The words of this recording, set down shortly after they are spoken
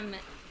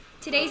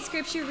Today's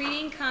scripture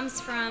reading comes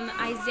from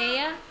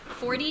Isaiah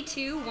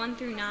 42, 1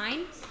 through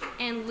 9,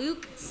 and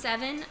Luke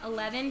 7,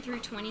 11 through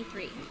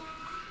 23.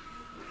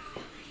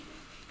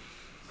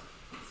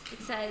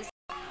 It says,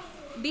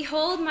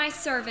 "Behold my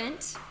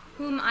servant,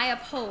 whom I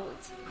uphold,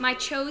 my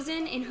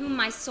chosen, in whom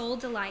my soul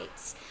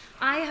delights.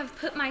 I have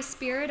put my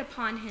spirit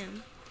upon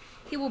him.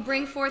 He will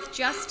bring forth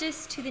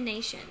justice to the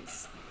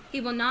nations. He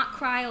will not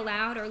cry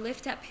aloud or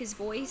lift up his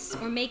voice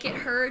or make it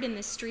heard in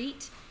the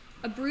street.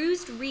 A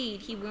bruised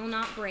reed he will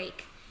not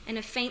break, and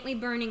a faintly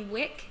burning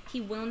wick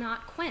he will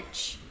not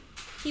quench.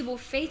 He will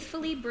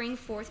faithfully bring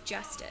forth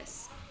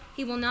justice.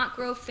 He will not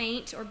grow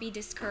faint or be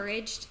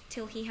discouraged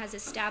till he has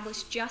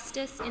established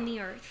justice in the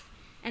earth,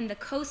 and the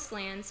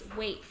coastlands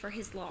wait for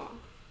his law.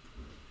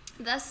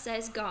 Thus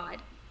says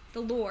God, the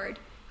Lord,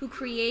 who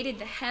created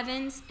the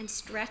heavens and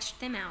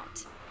stretched them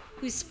out,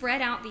 who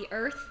spread out the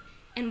earth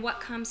and what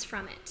comes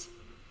from it,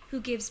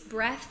 who gives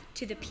breath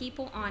to the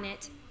people on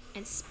it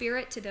and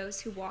spirit to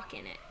those who walk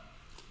in it.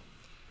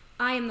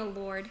 I am the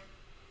Lord.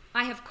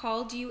 I have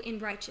called you in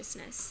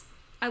righteousness.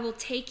 I will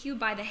take you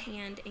by the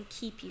hand and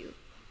keep you.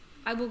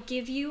 I will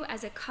give you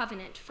as a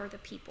covenant for the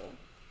people,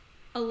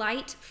 a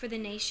light for the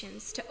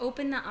nations, to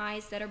open the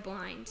eyes that are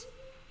blind,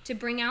 to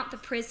bring out the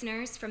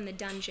prisoners from the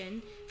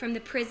dungeon, from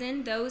the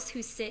prison those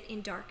who sit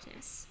in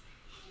darkness.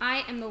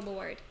 I am the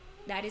Lord,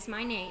 that is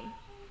my name.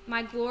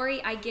 My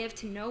glory I give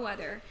to no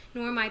other,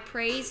 nor my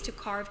praise to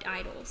carved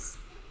idols.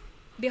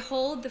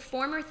 Behold, the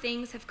former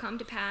things have come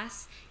to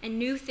pass, and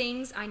new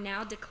things I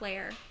now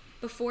declare.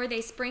 Before they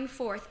spring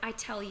forth, I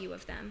tell you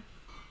of them."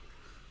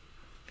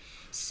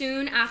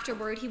 Soon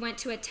afterward, he went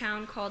to a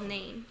town called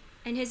Nain,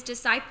 and his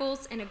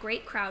disciples and a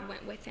great crowd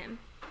went with him.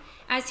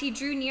 As he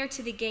drew near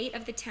to the gate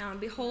of the town,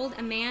 behold,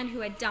 a man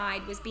who had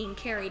died was being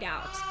carried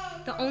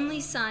out, the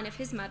only son of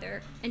his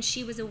mother, and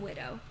she was a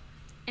widow.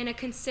 And a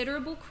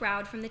considerable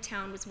crowd from the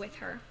town was with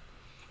her.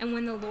 And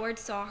when the Lord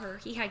saw her,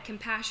 he had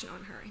compassion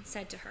on her and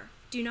said to her,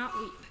 "Do not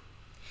weep."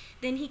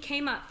 Then he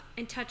came up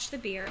and touched the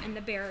bier, and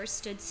the bearers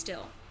stood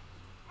still.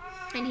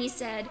 And he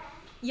said,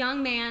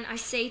 "Young man, I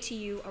say to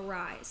you,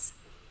 arise."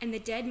 And the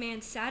dead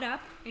man sat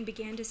up and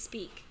began to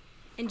speak,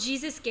 and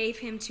Jesus gave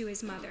him to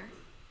his mother.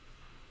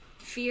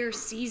 Fear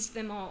seized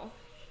them all,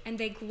 and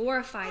they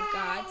glorified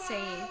God,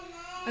 saying,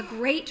 "A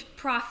great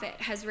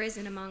prophet has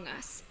risen among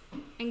us,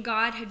 and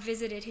God had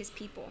visited his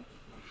people."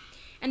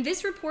 And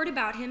this report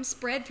about him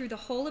spread through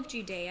the whole of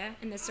Judea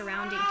and the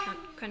surrounding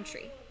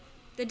country.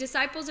 The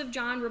disciples of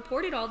John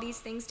reported all these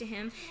things to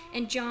him,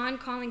 and John,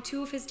 calling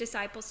two of his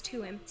disciples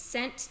to him,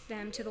 sent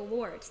them to the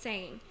Lord,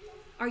 saying,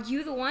 "Are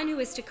you the one who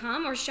is to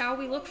come, or shall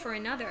we look for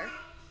another?"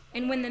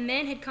 And when the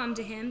men had come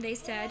to him, they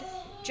said,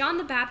 "John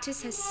the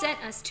Baptist has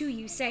sent us to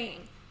you,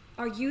 saying,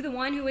 'Are you the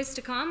one who is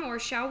to come, or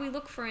shall we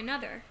look for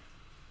another?'"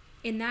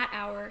 In that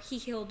hour he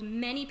healed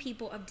many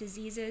people of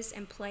diseases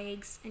and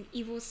plagues and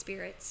evil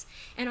spirits,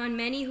 and on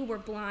many who were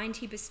blind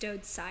he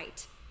bestowed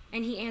sight.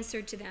 And he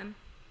answered to them,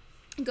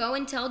 "Go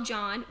and tell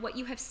John what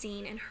you have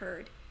seen and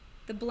heard.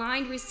 The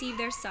blind receive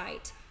their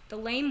sight, the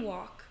lame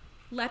walk,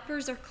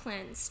 lepers are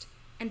cleansed,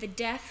 and the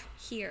deaf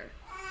hear.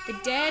 The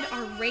dead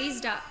are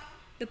raised up,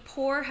 the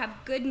poor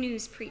have good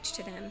news preached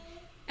to them,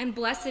 and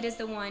blessed is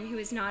the one who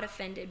is not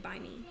offended by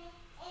me."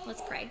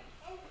 Let's pray.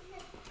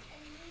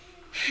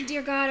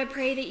 Dear God, I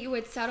pray that you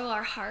would settle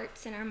our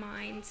hearts and our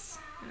minds.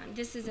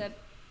 This is a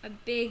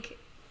big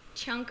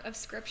chunk of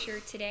scripture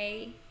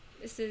today.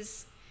 This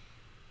is,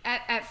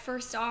 at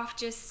first off,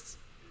 just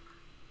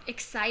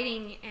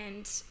exciting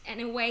and in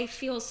a way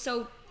feels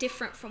so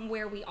different from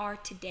where we are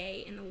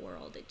today in the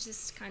world. It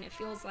just kind of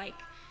feels like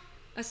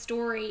a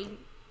story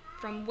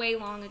from way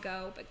long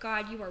ago. But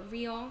God, you are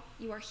real.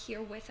 You are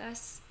here with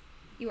us.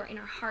 You are in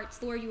our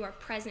hearts. Lord, you are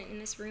present in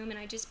this room, and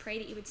I just pray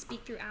that you would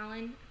speak through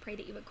Alan. I pray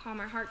that you would calm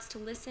our hearts to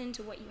listen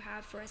to what you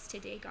have for us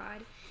today,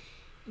 God.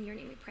 In your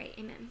name we pray,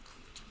 amen.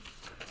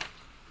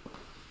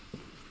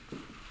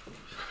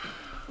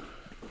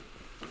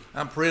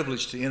 I'm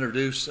privileged to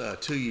introduce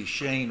to you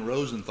Shane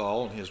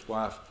Rosenthal and his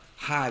wife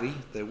Heidi.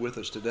 They're with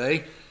us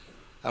today.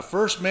 I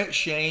first met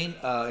Shane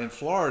in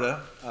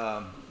Florida,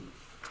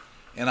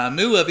 and I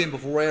knew of him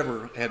before I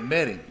ever had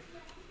met him.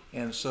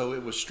 And so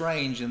it was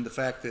strange in the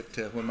fact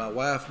that when my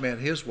wife met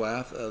his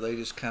wife, they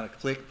just kind of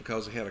clicked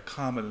because they had a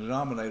common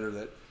denominator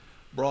that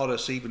brought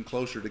us even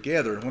closer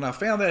together. And when I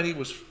found out he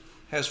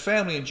has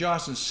family in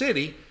Johnson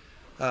City,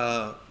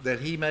 that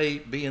he may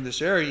be in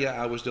this area,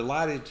 I was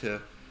delighted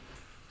to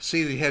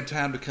see that he had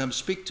time to come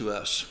speak to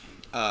us.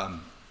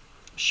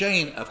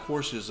 Shane, of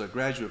course, is a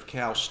graduate of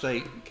Cal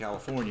State in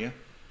California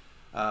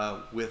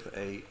with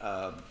a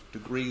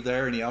degree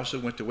there, and he also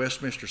went to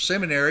Westminster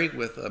Seminary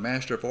with a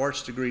Master of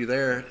Arts degree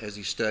there as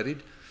he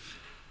studied.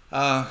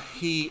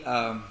 He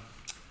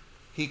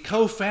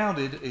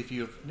co-founded, if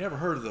you've never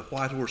heard of the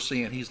White Horse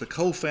Inn, he's the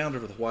co-founder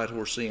of the White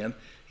Horse Inn.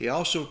 He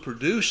also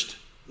produced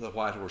the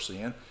White Horse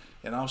Inn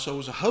and also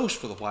was a host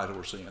for the White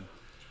Horse Inn.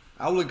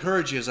 I will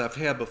encourage you, as I've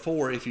had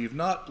before, if you've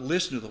not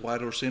listened to the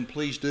White Horse Inn,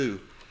 please do.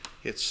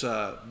 It's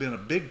been a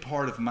big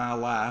part of my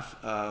life.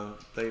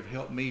 They've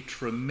helped me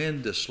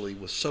tremendously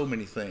with so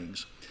many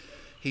things.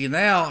 He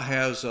now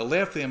has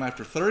left them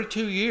after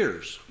 32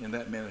 years in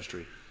that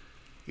ministry.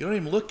 You don't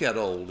even look that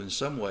old in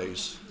some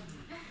ways.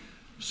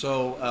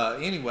 So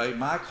anyway,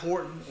 Mike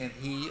Horton and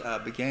he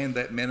began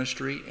that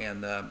ministry,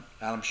 and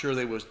I'm sure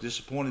they was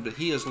disappointed, but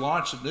he has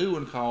launched a new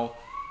one called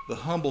The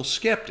Humble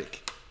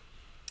Skeptic.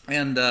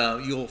 And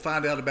you'll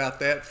find out about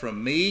that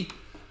from me.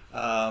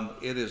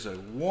 It is a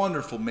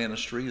wonderful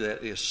ministry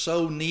that is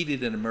so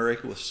needed in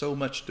America, with so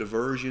much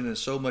diversion and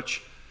so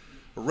much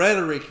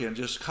rhetoric and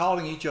just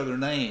calling each other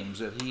names,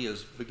 that he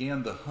has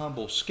begun The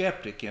Humble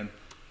Skeptic. And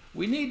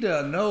we need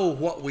to know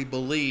what we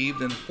believe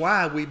and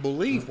why we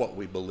believe what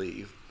we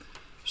believe.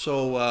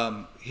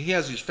 So he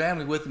has his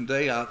family with him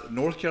today out in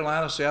North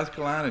Carolina, South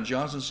Carolina, and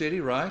Johnson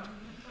City, right?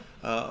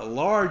 A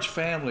large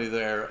family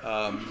there.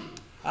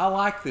 I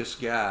like this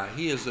guy.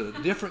 He is a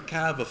different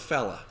kind of a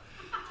fella.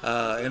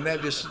 And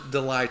that just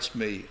delights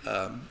me.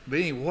 But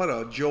anyway, what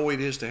a joy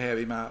it is to have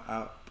him.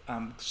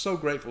 I'm so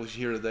grateful he's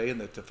here today,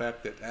 and that the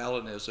fact that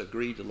Alan has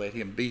agreed to let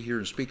him be here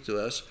and speak to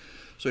us.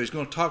 So he's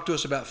going to talk to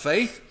us about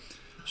faith.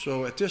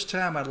 So at this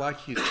time, I'd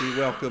like you to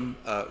welcome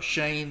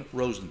Shane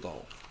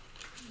Rosenthal.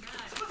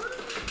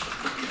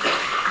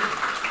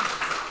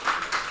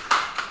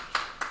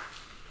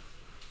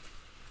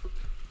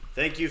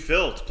 Thank you,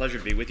 Phil. It's a pleasure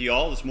to be with you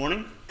all this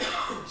morning.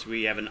 So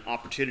we have an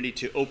opportunity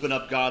to open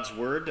up God's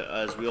Word,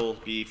 as we'll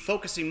be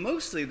focusing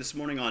mostly this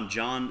morning on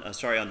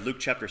on Luke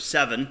chapter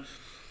 7.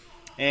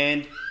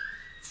 And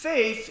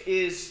faith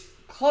is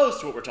close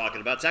to what we're talking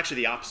about. It's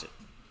actually the opposite.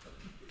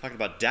 We're talking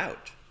about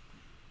doubt.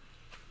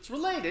 It's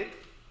related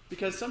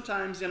because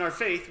sometimes in our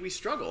faith we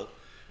struggle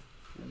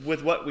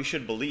with what we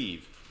should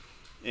believe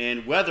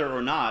and whether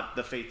or not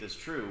the faith is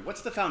true.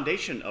 What's the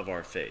foundation of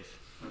our faith?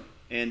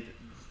 And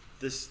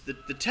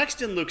the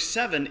text in Luke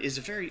 7 is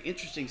a very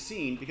interesting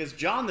scene, because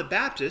John the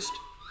Baptist,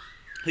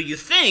 who you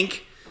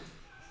think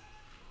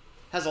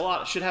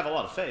should have a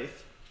lot of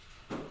faith,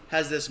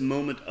 has this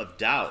moment of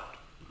doubt.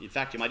 In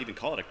fact, you might even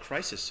call it a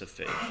crisis of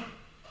faith.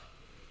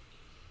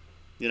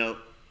 You know,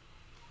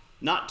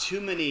 not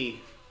too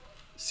many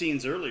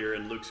scenes earlier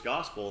in Luke's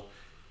gospel,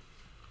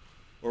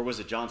 or was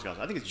it John's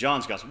gospel? I think it's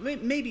John's gospel.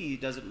 Maybe he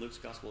does it in Luke's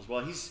gospel as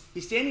well. He's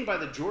standing by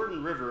the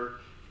Jordan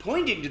River,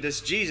 pointing to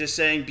this Jesus,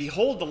 saying,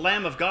 "Behold the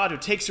Lamb of God who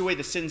takes away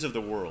the sins of the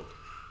world."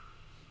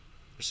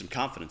 There's some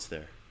confidence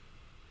there.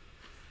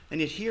 And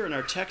yet here in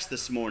our text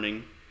this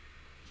morning,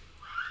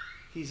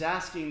 he's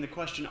asking the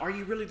question, are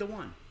you really the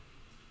one?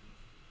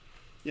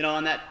 You know,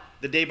 on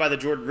the day by the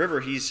Jordan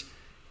River, he's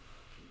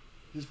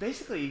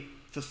basically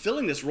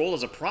fulfilling this role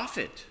as a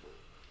prophet.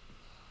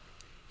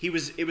 It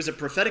was a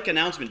prophetic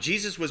announcement.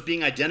 Jesus was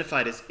being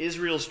identified as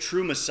Israel's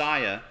true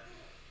Messiah.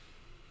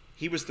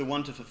 He was the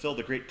one to fulfill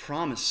the great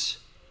promise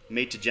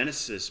made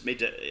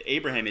to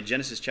Abraham in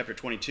Genesis chapter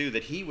 22,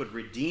 that he would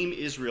redeem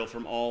Israel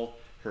from all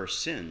her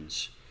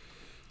sins.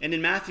 And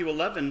in Matthew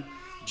 11,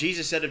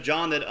 Jesus said of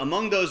John that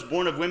among those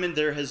born of women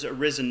there has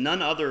arisen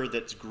none other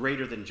that's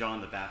greater than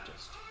John the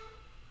Baptist.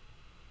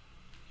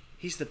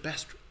 He's the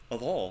best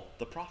of all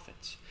the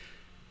prophets.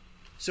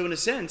 So in a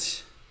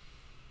sense,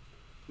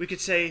 we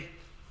could say,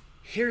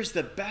 here's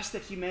the best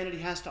that humanity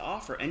has to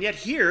offer. And yet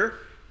here,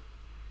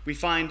 we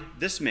find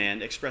this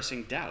man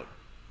expressing doubt.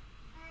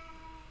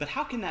 But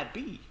how can that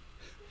be?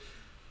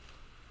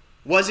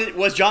 Was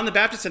John the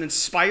Baptist an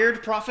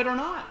inspired prophet or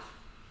not?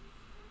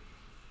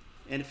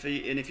 And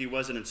if he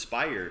was an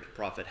inspired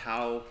prophet,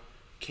 how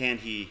can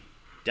he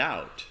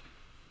doubt,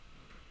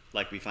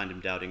 like we find him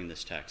doubting in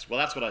this text? Well,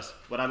 that's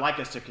what I'd like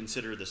us to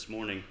consider this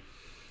morning.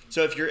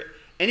 So if you're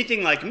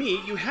anything like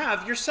me, you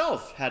have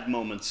yourself had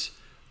moments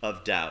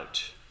of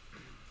doubt.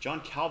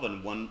 John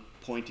Calvin, one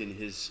point in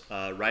his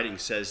writing,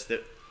 says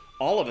that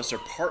all of us are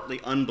partly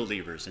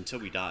unbelievers until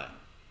we die.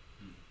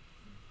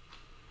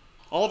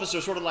 All of us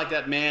are sort of like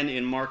that man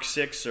in Mark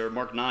 6 or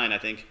Mark 9, I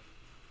think,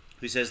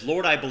 who says,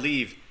 "Lord, I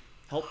believe,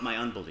 help my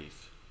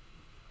unbelief."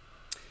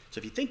 So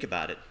if you think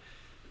about it,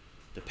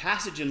 the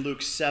passage in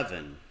Luke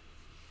 7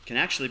 can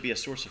actually be a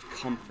source of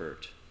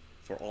comfort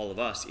for all of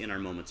us in our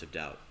moments of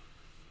doubt.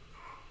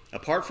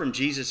 Apart from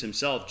Jesus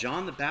himself,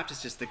 John the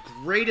Baptist is the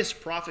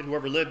greatest prophet who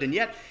ever lived, and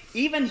yet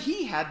even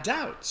he had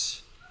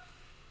doubts.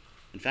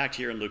 In fact,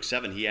 here in Luke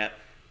 7,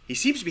 he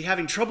seems to be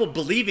having trouble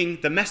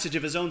believing the message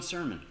of his own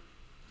sermon.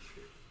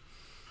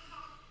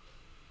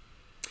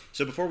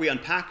 So before we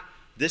unpack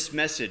this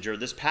message or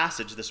this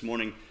passage this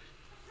morning,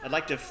 I'd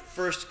like to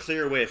first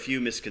clear away a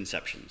few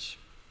misconceptions.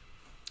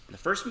 The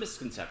first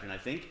misconception, I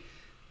think,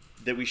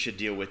 that we should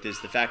deal with is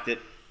the fact that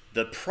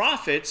the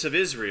prophets of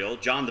Israel,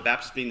 John the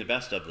Baptist being the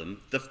best of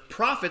them, the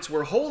prophets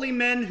were holy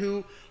men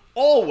who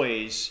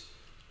always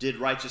did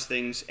righteous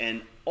things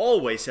and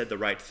always said the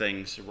right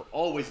things, were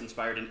always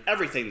inspired in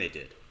everything they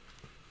did.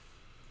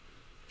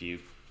 If you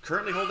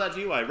currently hold that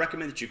view, I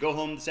recommend that you go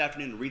home this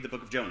afternoon and read the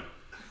book of Jonah.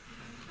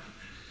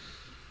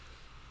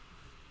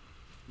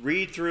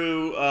 Read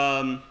through,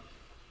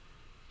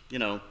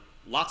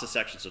 lots of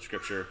sections of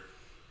Scripture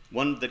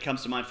One that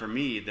comes to mind for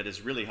me that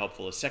is really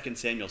helpful is 2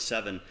 Samuel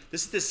 7.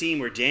 This is the scene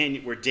where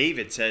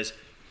David says,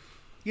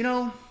 you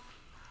know,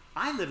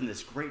 I live in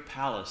this great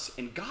palace,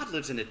 and God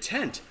lives in a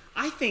tent.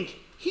 I think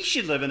he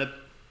should live in a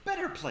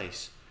better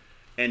place.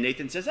 And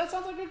Nathan says, that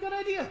sounds like a good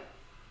idea.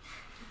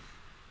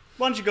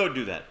 Why don't you go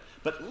do that?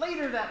 But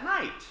later that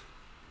night,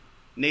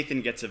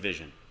 Nathan gets a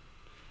vision.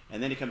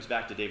 And then he comes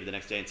back to David the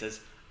next day and says,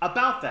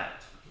 about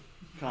that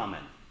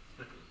comment,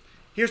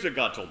 here's what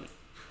God told me.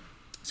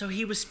 So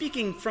he was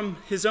speaking from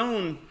his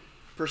own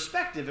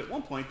perspective at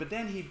one point, but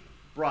then he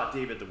brought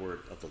David the word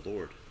of the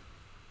Lord.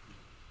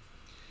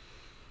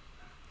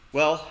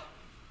 Well,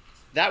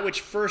 that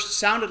which first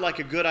sounded like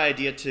a good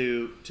idea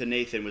to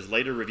Nathan was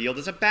later revealed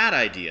as a bad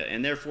idea,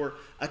 and therefore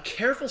a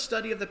careful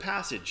study of the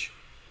passage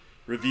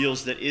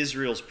reveals that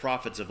Israel's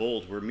prophets of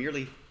old were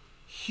merely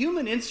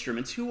human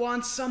instruments who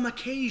on some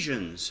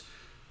occasions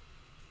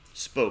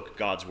spoke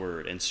God's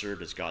word and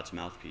served as God's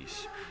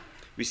mouthpiece.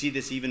 We see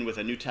this even with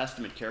a New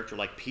Testament character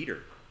like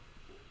Peter.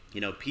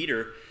 You know,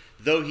 Peter,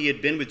 though he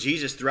had been with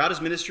Jesus throughout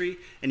his ministry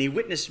and he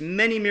witnessed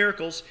many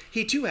miracles,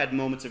 he too had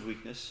moments of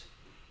weakness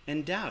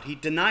and doubt. He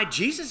denied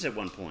Jesus at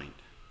one point.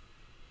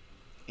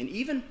 And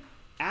even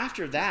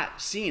after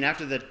that scene,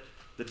 after the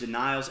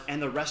denials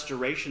and the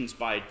restorations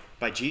by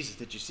Jesus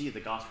that you see in the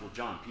Gospel of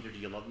John, Peter, do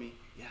you love me?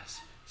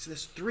 Yes. So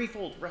this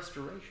threefold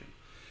restoration.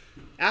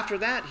 After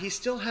that, he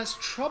still has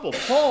trouble.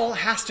 Paul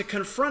has to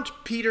confront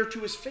Peter to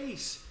his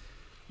face.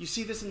 You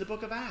see this in the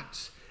book of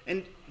Acts.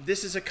 And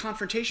this is a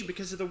confrontation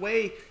because of the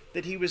way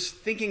that he was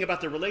thinking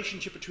about the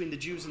relationship between the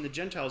Jews and the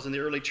Gentiles in the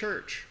early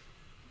church.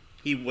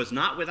 He was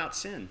not without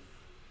sin.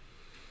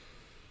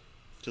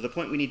 So the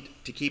point we need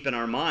to keep in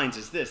our minds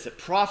is this, that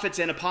prophets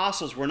and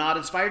apostles were not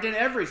inspired in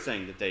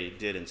everything that they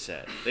did and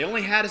said. They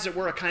only had, as it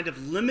were, a kind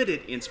of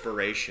limited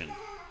inspiration.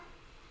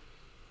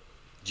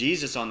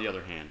 Jesus, on the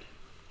other hand,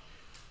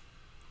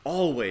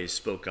 always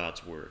spoke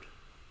God's word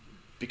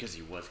because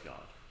he was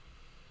God.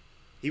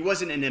 He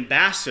wasn't an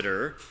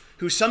ambassador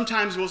who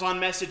sometimes was on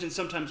message and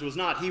sometimes was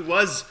not. He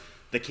was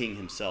the king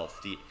himself,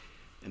 the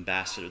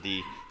ambassador,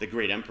 the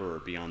great emperor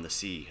beyond the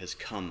sea has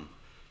come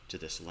to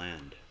this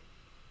land.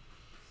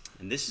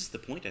 And this is the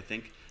point, I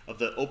think, of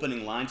the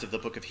opening lines of the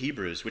book of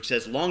Hebrews, which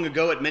says, long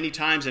ago at many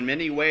times in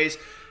many ways,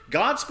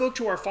 God spoke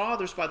to our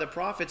fathers by the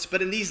prophets,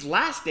 but in these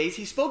last days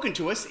he's spoken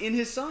to us in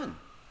his Son,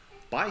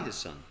 by his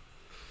Son.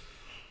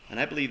 And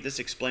I believe this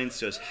explains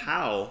to us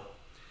how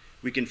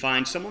we can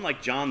find someone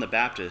like John the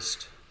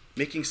Baptist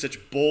making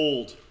such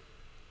bold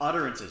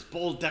utterances,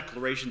 bold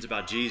declarations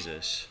about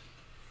Jesus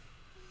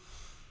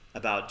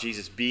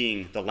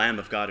being the Lamb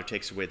of God who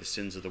takes away the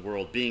sins of the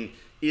world, being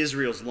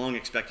Israel's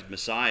long-expected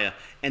Messiah.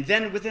 And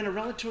then within a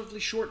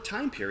relatively short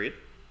time period,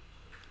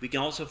 we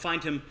can also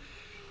find him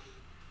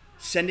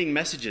sending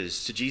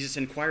messages to Jesus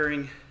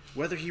inquiring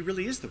whether he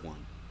really is the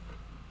one.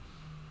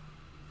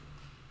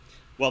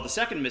 Well, the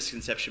second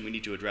misconception we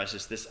need to address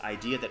is this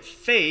idea that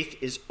faith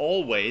is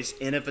always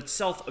in of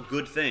itself a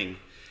good thing,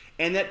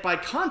 and that by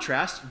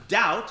contrast,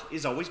 doubt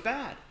is always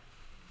bad.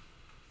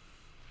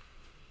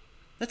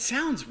 That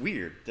sounds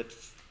weird,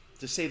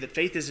 to say that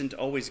faith isn't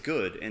always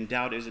good and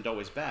doubt isn't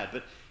always bad.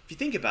 But if you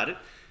think about it,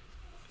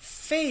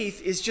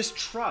 faith is just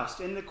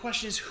trust. And the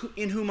question is,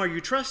 in whom are you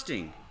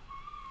trusting?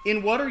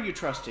 In what are you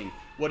trusting?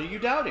 What are you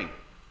doubting?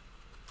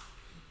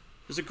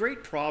 There's a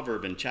great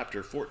proverb in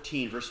chapter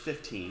 14, verse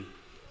 15.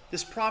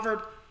 This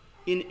proverb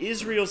in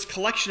Israel's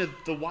collection of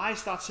the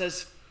wise thoughts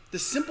says, the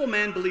simple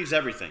man believes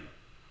everything,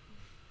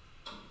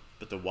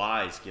 but the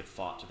wise give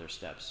thought to their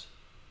steps.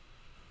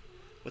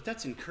 What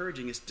that's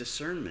encouraging is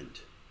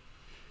discernment.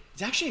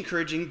 It's actually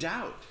encouraging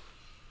doubt.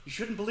 You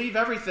shouldn't believe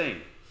everything.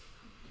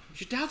 You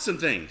should doubt some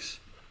things.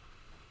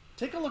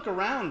 Take a look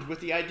around with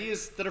the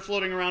ideas that are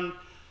floating around,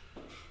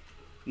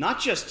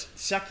 not just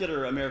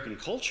secular American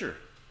culture,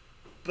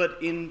 but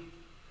in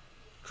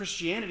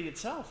Christianity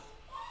itself.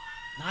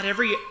 Not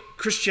every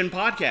Christian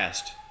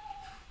podcast,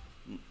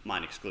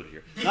 mine excluded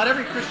here, not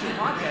every Christian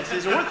podcast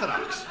is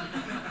orthodox.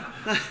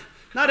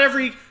 Not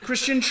every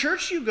Christian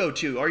church you go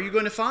to are you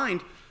going to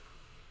find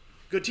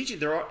good teaching.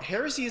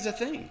 Heresy is a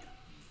thing.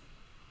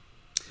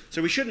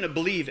 So we shouldn't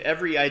believe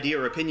every idea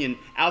or opinion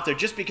out there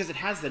just because it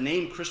has the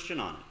name Christian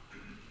on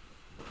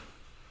it.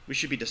 We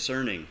should be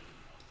discerning.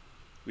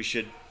 We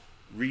should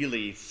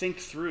really think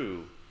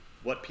through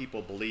what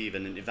people believe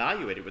and then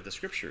evaluate it with the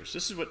scriptures.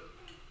 This is what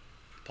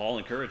Paul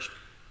encouraged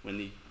when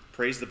he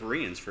praised the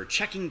Bereans for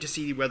checking to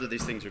see whether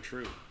these things are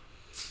true.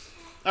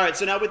 All right,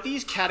 so now with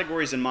these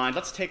categories in mind,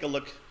 let's take a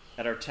look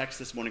at our text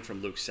this morning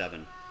from Luke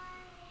 7.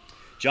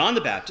 John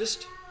the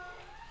Baptist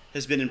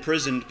has been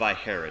imprisoned by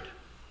Herod.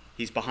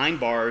 He's behind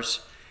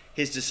bars.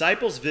 His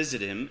disciples visit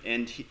him,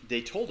 and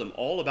they told him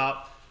all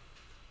about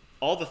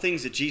all the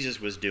things that Jesus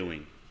was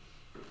doing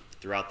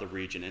throughout the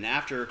region. And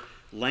after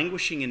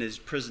languishing in his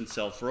prison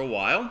cell for a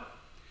while,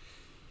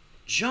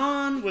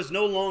 John was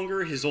no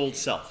longer his old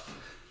self.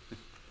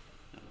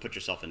 Put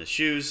yourself in his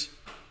shoes,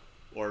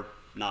 or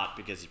not,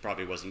 because he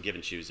probably wasn't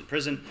given shoes in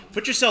prison.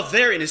 Put yourself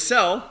there in his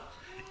cell,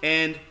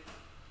 and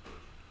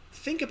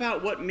think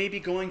about what may be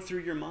going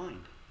through your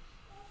mind.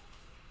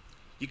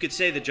 You could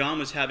say that John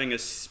was having a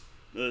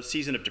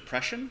season of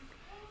depression.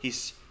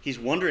 He's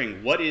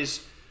wondering what's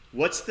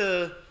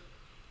going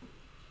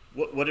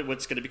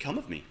to become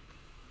of me.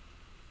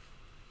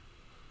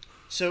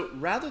 So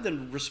rather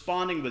than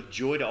responding with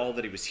joy to all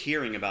that he was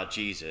hearing about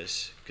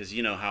Jesus, because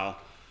you know how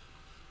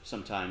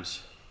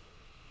sometimes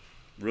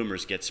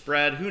rumors get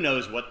spread, who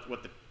knows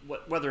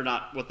whether or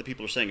not what the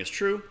people are saying is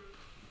true,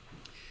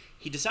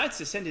 he decides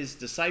to send his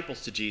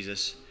disciples to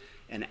Jesus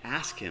and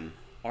ask him,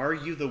 "Are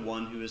you the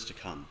one who is to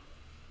come,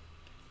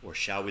 or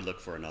shall we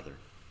look for another?"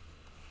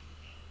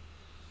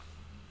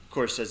 Of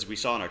course, as we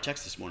saw in our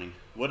text this morning,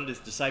 what did his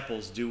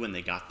disciples do when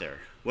they got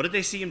there? What did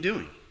they see him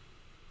doing?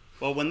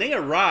 Well, when they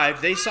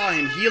arrived, they saw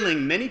him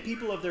healing many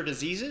people of their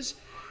diseases,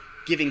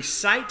 giving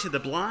sight to the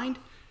blind,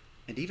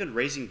 and even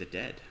raising the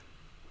dead.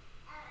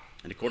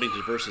 And according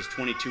to verses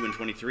 22 and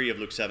 23 of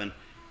Luke 7,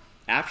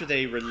 after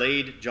they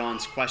relayed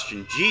John's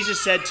question,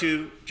 Jesus said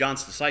to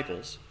John's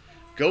disciples,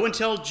 "Go and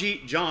tell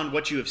John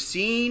what you have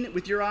seen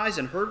with your eyes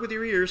and heard with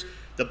your ears.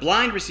 The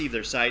blind receive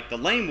their sight, the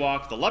lame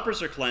walk, the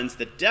lepers are cleansed,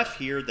 the deaf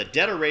hear, the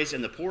dead are raised,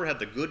 and the poor have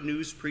the good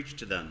news preached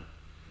to them.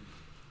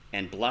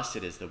 And blessed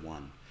is the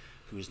one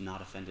who is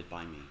not offended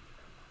by me."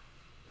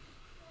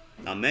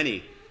 Now,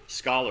 many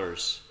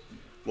scholars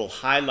will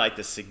highlight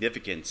the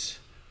significance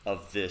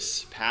of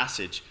this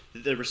passage,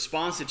 the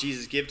response that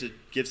Jesus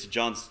gives to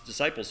John's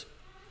disciples.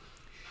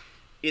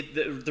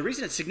 The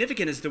reason it's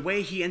significant is the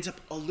way he ends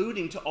up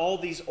alluding to all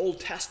these Old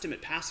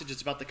Testament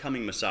passages about the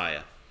coming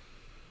Messiah.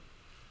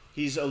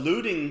 He's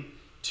alluding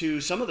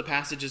to some of the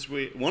passages,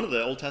 one of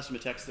the Old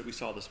Testament texts that we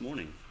saw this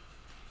morning.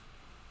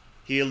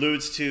 He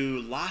alludes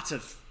to lots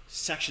of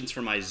sections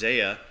from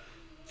Isaiah.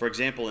 For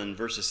example, in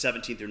verses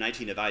 17 through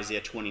 19 of Isaiah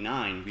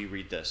 29, we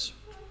read this.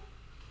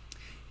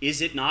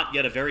 "Is it not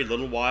yet a very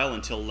little while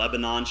until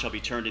Lebanon shall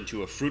be turned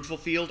into a fruitful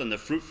field, and the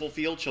fruitful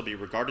field shall be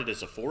regarded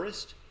as a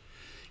forest?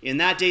 In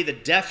that day the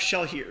deaf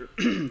shall hear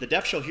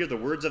the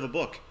words of a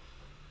book,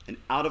 and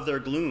out of their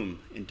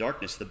gloom in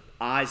darkness the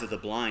eyes of the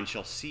blind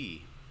shall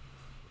see.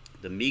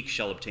 The meek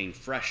shall obtain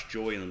fresh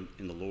joy in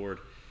the Lord,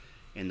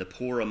 and the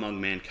poor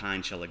among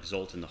mankind shall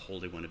exult in the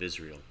Holy One of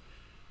Israel."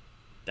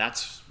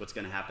 That's what's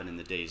going to happen in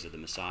the days of the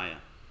Messiah.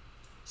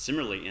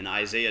 Similarly, in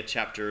Isaiah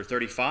chapter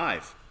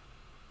 35,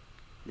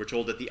 we're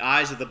told that the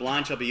eyes of the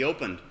blind shall be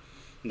opened,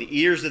 and the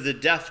ears of the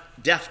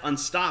deaf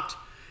unstopped,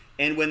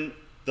 and when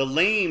the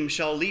lame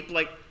shall leap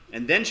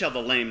then shall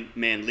the lame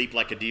man leap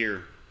like a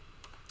deer,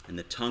 and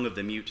the tongue of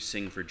the mute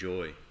sing for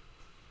joy.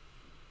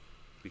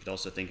 We could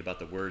also think about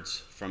the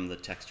words from the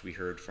text we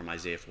heard from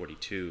Isaiah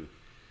 42,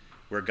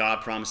 where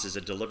God promises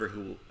a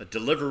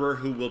deliverer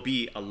who will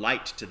be a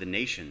light to the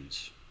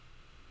nations.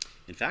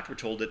 In fact, we're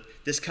told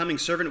that this coming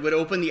servant would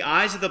open the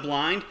eyes of the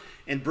blind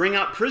and bring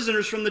out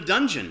prisoners from the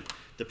dungeon,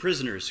 the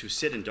prisoners who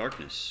sit in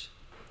darkness.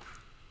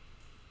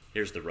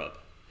 Here's the rub.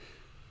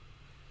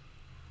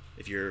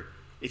 If you're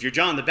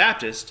John the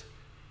Baptist,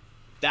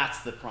 that's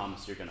the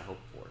promise you're going to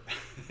hope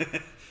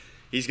for.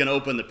 He's going to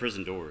open the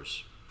prison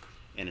doors,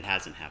 and it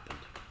hasn't happened.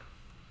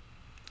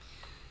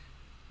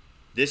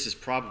 This is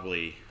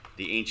probably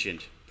the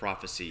ancient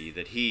prophecy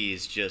that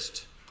he's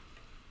just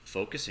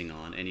focusing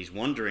on, and he's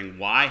wondering,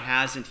 why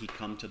hasn't he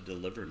come to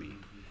deliver me?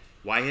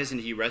 Why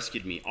hasn't he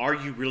rescued me? Are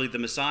you really the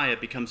Messiah?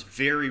 It becomes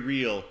very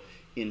real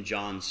in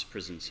John's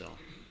prison cell.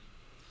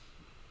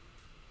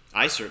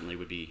 I certainly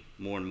would be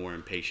more and more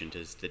impatient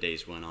as the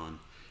days went on,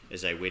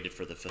 as I waited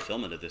for the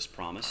fulfillment of this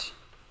promise.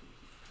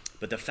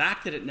 But the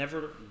fact that it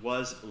never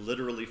was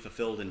literally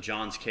fulfilled in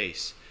John's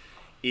case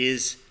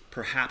is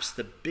perhaps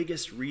the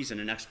biggest reason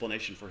and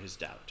explanation for his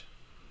doubt.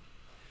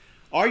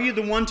 Are you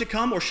the one to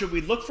come, or should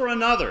we look for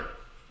another?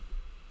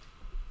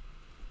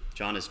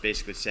 John is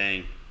basically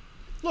saying,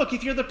 look,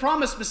 if you're the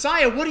promised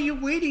Messiah, what are you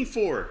waiting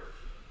for?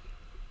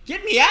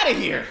 Get me out of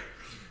here.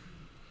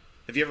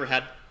 Have you ever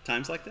had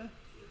times like that?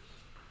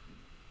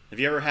 Have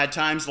you ever had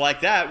times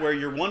like that where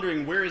you're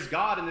wondering, where is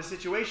God in this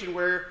situation?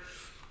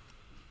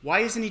 Why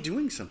isn't he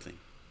doing something?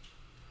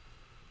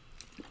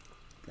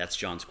 That's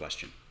John's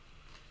question.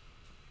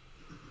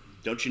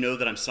 Don't you know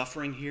that I'm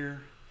suffering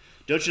here?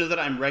 Don't you know that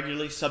I'm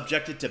regularly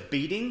subjected to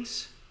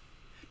beatings?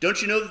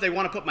 Don't you know that they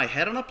want to put my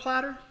head on a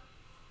platter?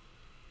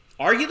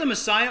 Are you the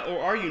Messiah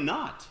or are you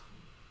not?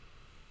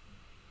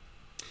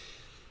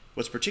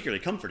 What's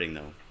particularly comforting,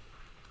 though,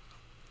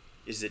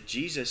 is that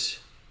Jesus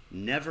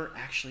never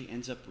actually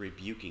ends up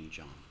rebuking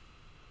John.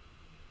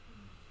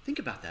 Think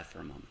about that for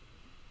a moment.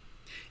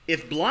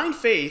 If blind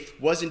faith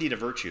was indeed a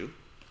virtue,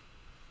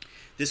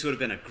 this would have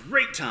been a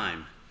great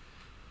time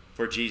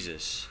for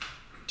Jesus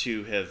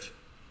to have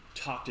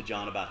talked to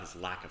John about his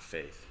lack of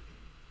faith.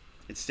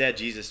 Instead,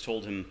 Jesus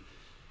told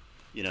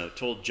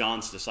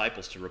John's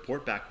disciples to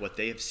report back what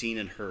they have seen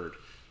and heard.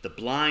 The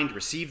blind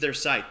receive their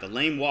sight, the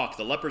lame walk,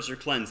 the lepers are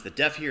cleansed, the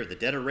deaf hear, the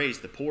dead are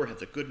raised, the poor have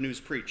the good news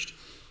preached.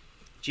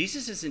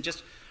 Jesus isn't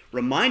just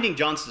reminding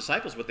John's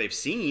disciples what they've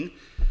seen,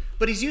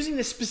 but he's using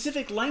this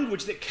specific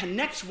language that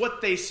connects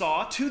what they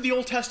saw to the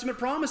Old Testament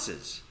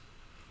promises.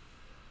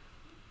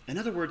 In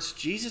other words,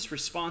 Jesus'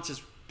 response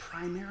is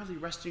primarily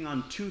resting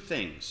on two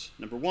things.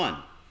 Number one,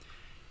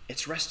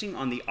 It's resting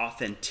on the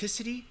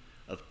authenticity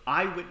of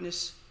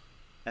eyewitness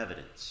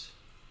evidence.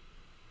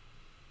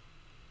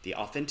 The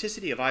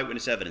authenticity of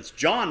eyewitness evidence.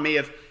 John may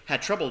have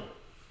had trouble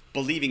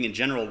believing in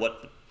general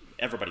what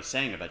everybody's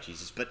saying about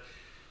Jesus, but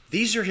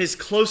these are his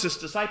closest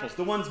disciples,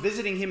 the ones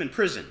visiting him in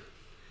prison.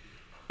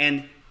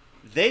 And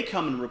they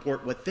come and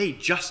report what they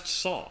just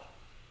saw.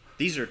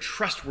 These are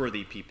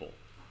trustworthy people.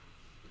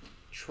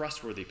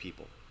 Trustworthy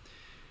people.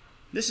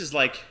 This is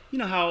like, you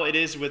know how it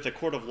is with a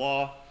court of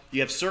law? You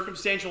have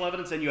circumstantial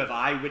evidence and you have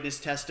eyewitness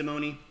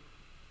testimony.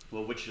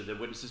 Well, which of the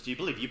witnesses do you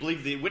believe? You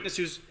believe the witness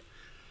whose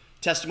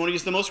testimony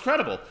is the most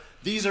credible.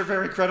 These are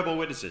very credible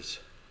witnesses.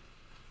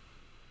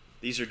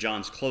 These are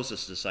John's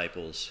closest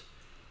disciples,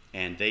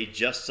 and they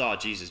just saw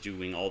Jesus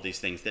doing all these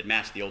things that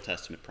match the Old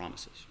Testament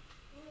promises.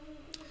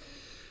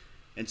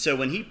 And so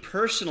when they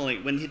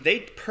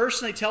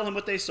personally tell him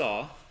what they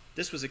saw,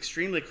 this was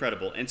extremely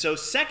credible. And so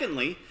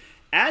secondly,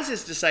 as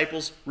his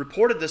disciples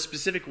reported the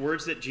specific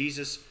words that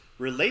Jesus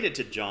related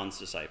to John's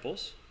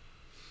disciples,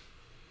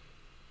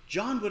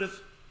 John would have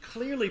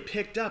clearly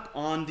picked up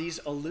on these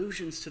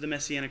allusions to the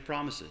messianic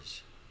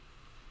promises.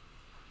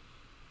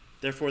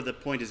 Therefore, the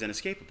point is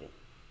inescapable.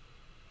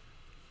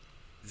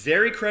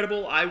 Very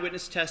credible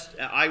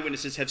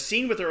eyewitnesses have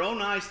seen with their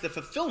own eyes the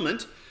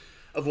fulfillment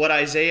of what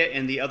Isaiah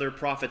and the other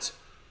prophets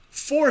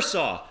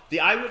foresaw.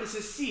 The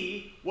eyewitnesses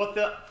see what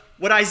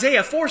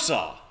Isaiah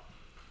foresaw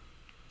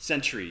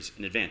centuries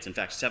in advance. In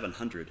fact,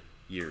 700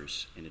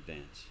 years in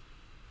advance.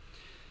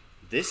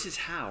 This is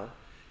how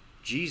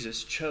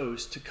Jesus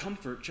chose to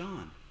comfort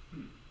John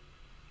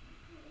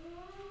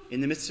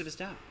in the midst of his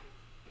doubt.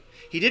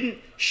 He didn't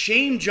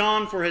shame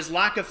John for his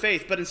lack of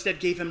faith, but instead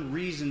gave him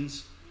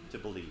reasons to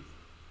believe.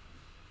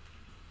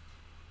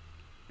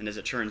 And as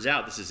it turns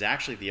out, this is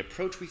actually the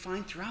approach we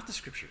find throughout the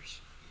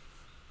scriptures.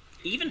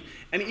 Even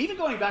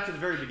going back to the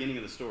very beginning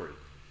of the story.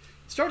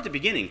 Start at the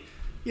beginning.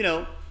 You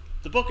know,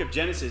 the book of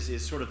Genesis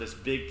is sort of this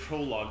big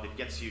prologue that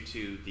gets you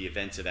to the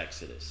events of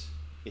Exodus.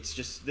 It's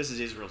just, this is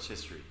Israel's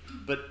history.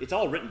 But it's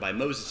all written by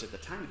Moses at the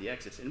time of the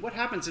Exodus. And what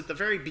happens at the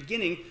very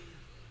beginning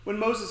when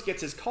Moses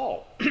gets his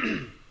call?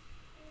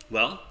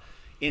 Well,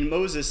 in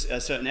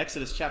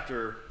Exodus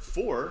chapter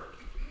 4,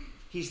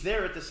 he's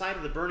there at the side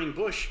of the burning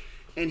bush,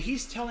 and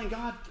he's telling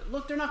God,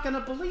 look, they're not going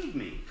to believe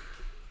me.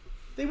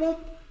 They're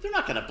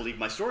not going to believe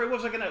my story.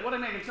 What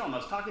am I going to tell them? I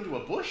was talking to a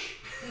bush?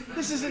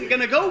 This isn't going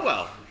to go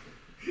well.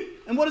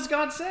 And what does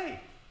God say?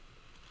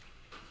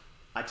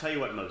 I tell you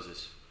what,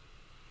 Moses,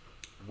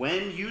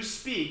 when you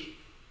speak,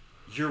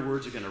 your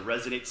words are going to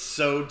resonate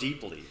so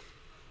deeply.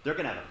 They're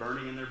going to have a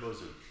burning in their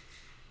bosom.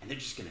 And they're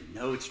just going to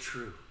know it's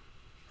true.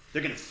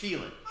 They're going to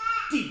feel it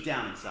deep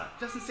down inside.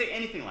 It doesn't say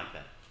anything like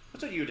that.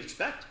 That's what you would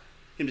expect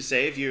him to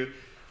say if you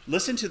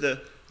listen to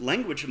the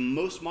language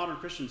most modern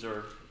Christians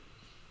are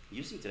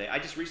using today. I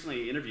just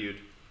recently interviewed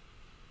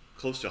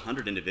close to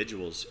 100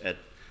 individuals at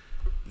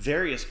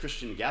various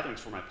Christian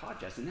gatherings for my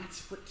podcast, and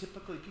that's what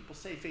typically people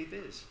say faith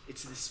is.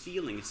 It's this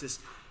feeling, it's this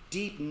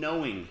deep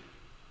knowing.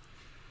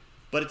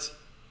 But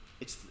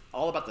it's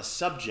all about the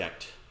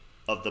subject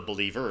of the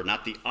believer,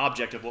 not the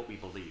object of what we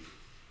believe.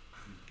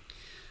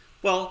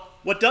 Well,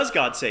 what does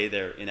God say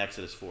there in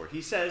Exodus 4?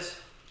 He says,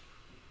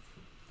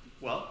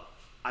 well,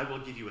 I will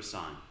give you a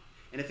sign.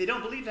 And if they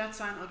don't believe that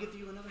sign, I'll give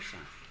you another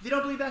sign. If they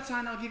don't believe that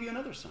sign, I'll give you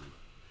another sign.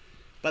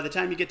 By the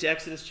time you get to the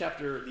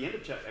end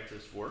of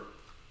Exodus 4,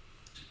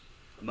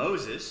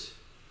 Moses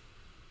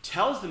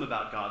tells them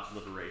about God's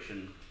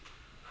liberation,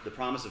 the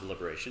promise of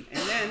liberation,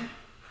 and then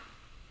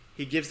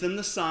he gives them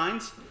the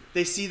signs.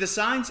 They see the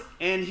signs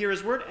and hear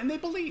his word, and they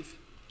believe.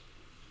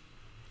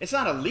 It's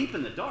not a leap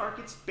in the dark.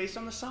 It's based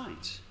on the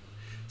signs.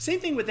 Same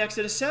thing with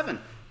Exodus 7.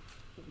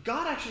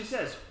 God actually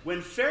says,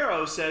 when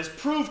Pharaoh says,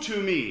 prove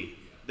to me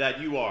that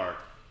you are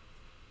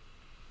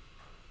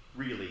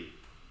really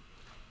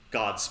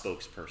God's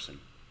spokesperson.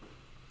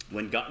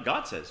 When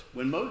God says,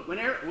 when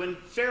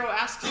Pharaoh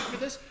asks you for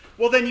this,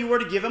 well, then you were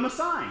to give him a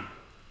sign.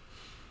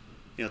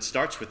 You know, it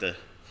starts with the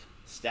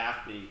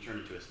staff being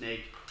turned into a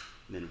snake,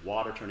 and then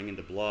water turning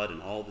into blood,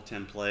 and all the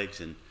 10 plagues,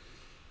 and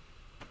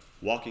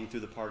walking through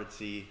the parted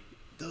sea.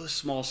 Those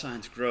small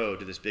signs grow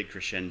to this big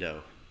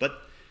crescendo.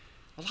 But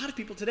a lot of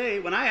people today,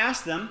 when I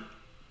ask them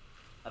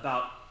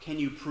about can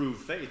you prove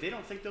faith, they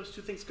don't think those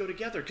two things go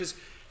together, because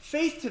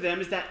faith to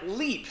them is that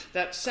leap,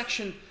 that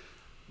section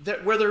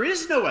where there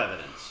is no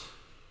evidence.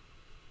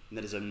 And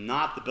that is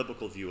not the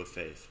biblical view of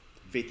faith.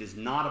 Faith is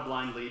not a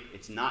blind leap.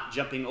 It's not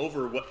jumping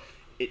over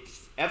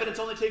evidence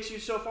only takes you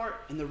so far,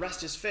 and the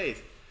rest is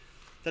faith.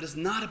 That is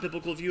not a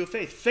biblical view of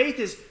faith. Faith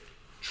is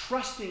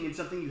trusting in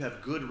something you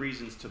have good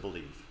reasons to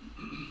believe.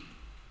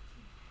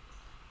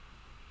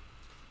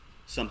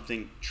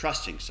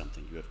 Trusting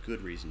something you have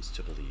good reasons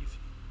to believe.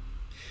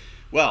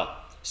 Well,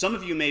 some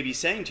of you may be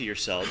saying to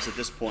yourselves at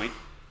this point,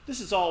 this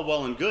is all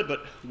well and good, but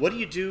what do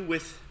you do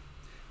with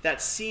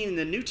that scene in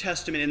the New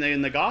Testament,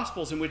 in the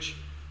Gospels, in which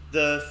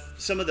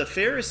some of the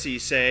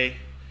Pharisees say,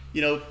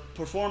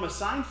 perform a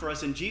sign for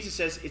us, and Jesus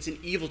says it's an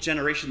evil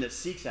generation that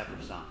seeks after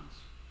signs.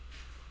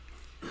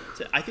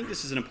 So I think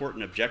this is an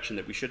important objection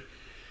that we should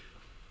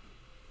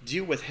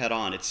deal with head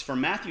on. It's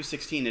from Matthew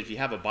 16. If you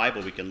have a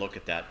Bible, we can look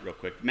at that real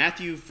quick.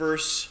 Matthew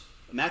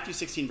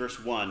 16,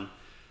 verse 1.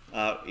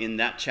 In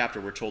that chapter,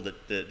 we're told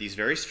that these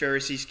various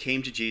Pharisees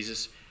came to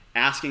Jesus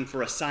asking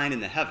for a sign in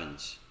the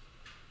heavens.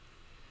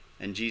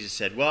 And Jesus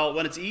said, well,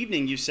 when it's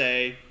evening, you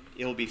say,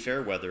 it will be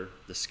fair weather.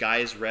 The sky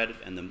is red,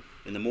 and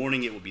in the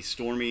morning it will be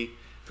stormy,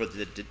 for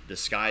the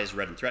sky is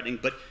red and threatening.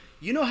 But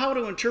you know how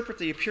to interpret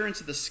the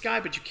appearance of the sky,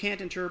 but you can't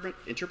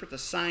interpret the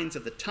signs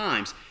of the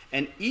times.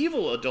 An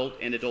evil adult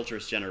and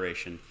adulterous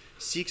generation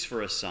seeks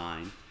for a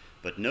sign,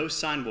 but no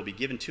sign will be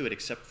given to it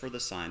except for the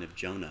sign of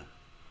Jonah.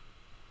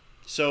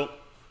 So,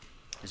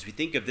 as we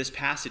think of this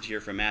passage here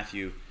from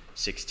Matthew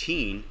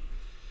 16,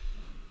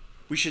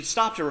 we should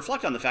stop to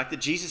reflect on the fact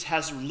that Jesus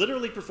has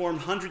literally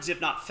performed hundreds, if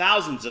not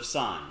thousands, of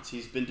signs.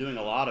 He's been doing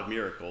a lot of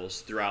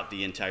miracles throughout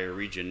the entire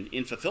region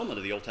in fulfillment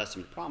of the Old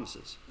Testament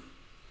promises.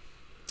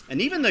 And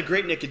even the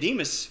great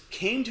Nicodemus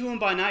came to him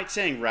by night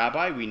saying,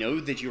 Rabbi, we know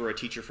that you are a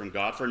teacher from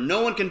God, for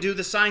no one can do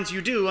the signs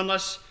you do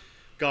unless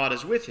God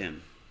is with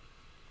him.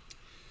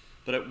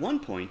 But at one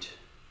point,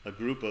 a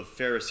group of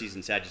Pharisees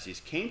and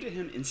Sadducees came to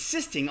him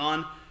insisting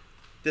on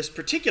this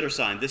particular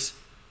sign,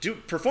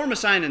 perform a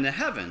sign in the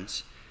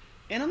heavens.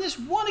 And on this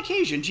one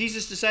occasion,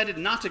 Jesus decided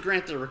not to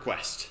grant their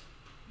request.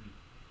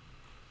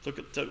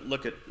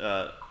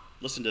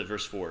 Listen to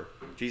verse 4.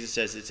 Jesus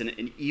says, it's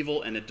an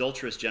evil and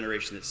adulterous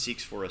generation that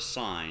seeks for a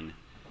sign,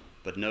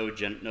 but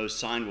no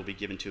sign will be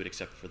given to it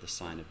except for the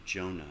sign of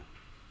Jonah.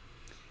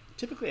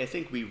 Typically, I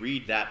think we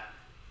read that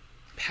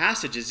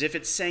passage as if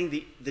it's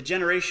saying the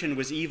generation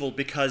was evil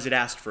because it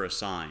asked for a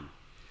sign.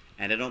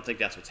 And I don't think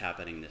that's what's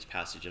happening in this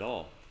passage at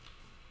all.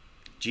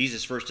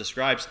 Jesus first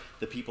describes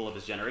the people of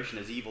his generation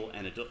as evil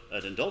and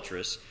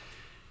adulterous,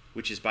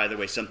 which is, by the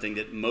way, something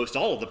that most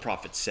all of the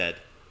prophets said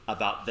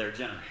about their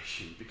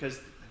generation, because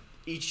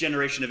each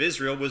generation of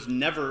Israel was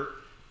never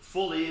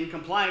fully in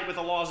compliance with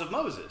the laws of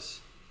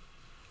Moses.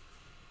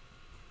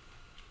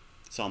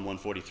 Psalm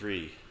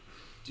 143,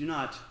 do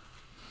not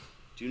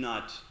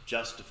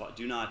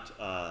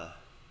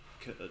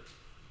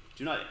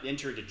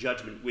enter into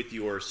judgment with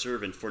your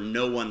servant, for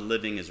no one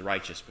living is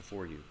righteous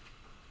before you.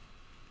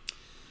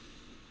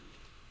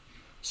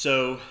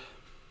 So,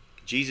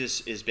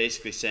 Jesus is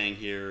basically saying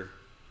here,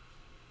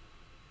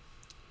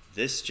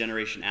 this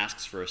generation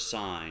asks for a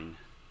sign,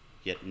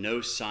 yet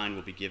no sign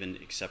will be given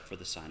except for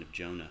the sign of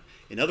Jonah.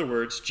 In other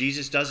words,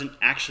 Jesus doesn't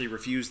actually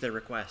refuse their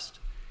request.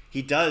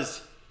 He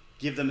does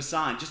give them a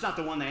sign, just not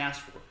the one they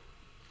asked for.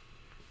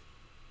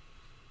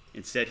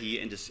 Instead, he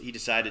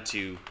decided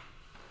to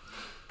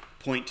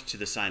point to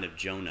the sign of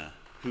Jonah,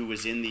 who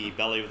was in the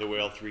belly of the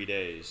whale 3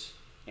 days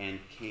and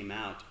came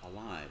out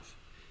alive.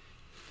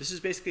 This is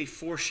basically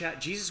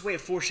Jesus' way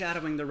of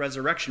foreshadowing the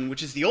resurrection,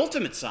 which is the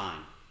ultimate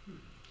sign.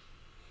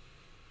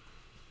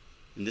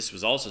 And this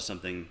was also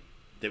something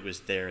that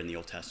was there in the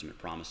Old Testament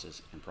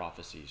promises and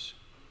prophecies.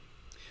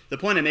 The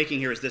point I'm making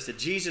here is this, that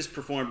Jesus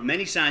performed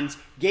many signs,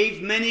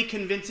 gave many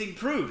convincing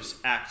proofs,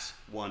 Acts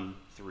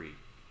 1:3,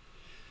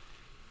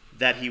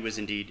 that he was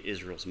indeed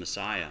Israel's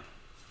Messiah.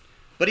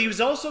 But he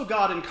was also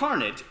God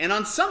incarnate, and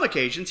on some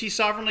occasions he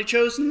sovereignly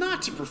chose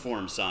not to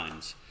perform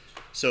signs.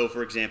 So,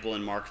 for example,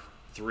 in Mark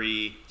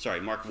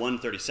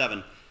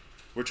 1:37,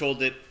 we're told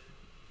that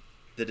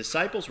the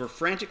disciples were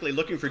frantically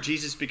looking for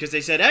Jesus because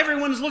they said,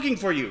 everyone's looking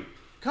for you.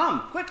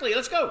 Come, quickly,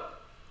 let's go.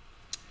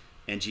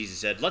 And Jesus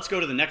said, let's go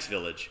to the next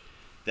village,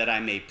 that I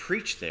may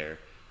preach there,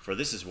 for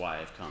this is why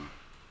I've come.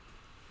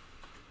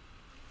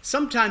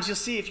 Sometimes you'll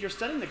see, if you're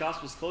studying the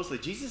Gospels closely,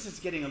 Jesus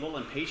is getting a little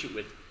impatient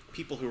with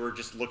people who are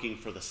just looking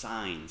for the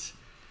signs.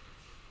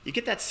 You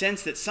get that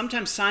sense that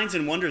sometimes signs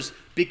and wonders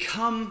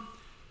become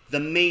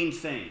the main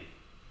thing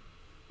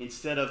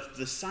instead of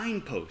the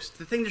signpost,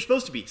 the thing they're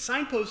supposed to be.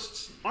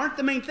 Signposts aren't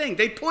the main thing.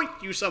 They point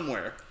you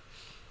somewhere.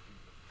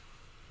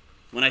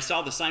 When I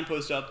saw the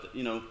signpost up,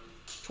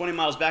 20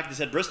 miles back that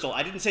said Bristol,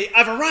 I didn't say,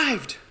 I've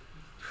arrived.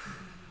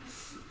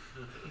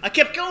 I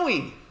kept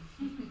going.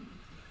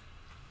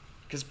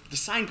 Because the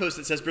signpost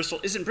that says Bristol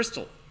isn't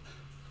Bristol.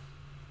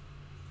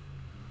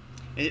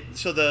 And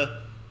so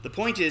the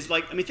point is,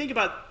 think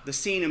about the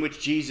scene in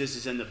which Jesus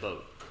is in the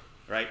boat,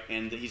 right?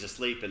 And he's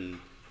asleep and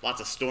lots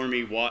of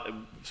stormy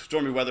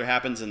weather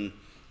happens and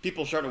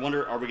people start to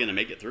wonder, are we going to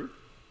make it through?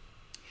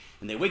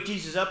 And they wake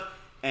Jesus up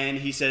and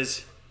he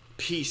says,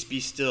 peace,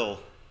 be still.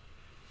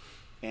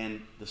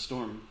 And the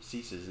storm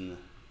ceases and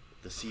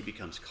the sea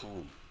becomes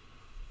calm.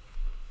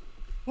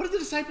 What did the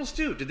disciples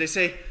do? Did they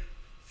say,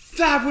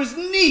 that was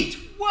neat.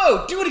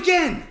 Whoa, do it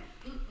again.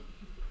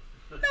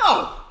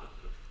 No.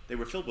 They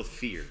were filled with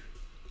fear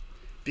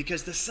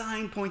because the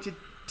sign pointed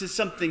to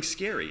something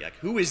scary. Like,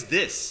 who is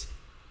this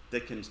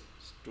that can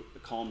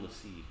calm the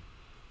sea?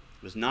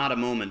 It was not a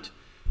moment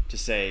to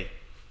say,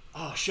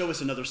 oh, show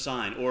us another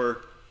sign.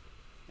 Or,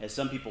 as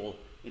some people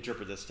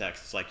interpret this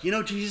text, it's like,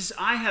 Jesus,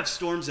 I have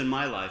storms in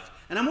my life,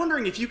 and I'm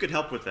wondering if you could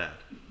help with that.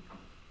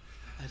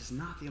 That is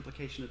not the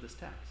implication of this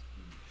text.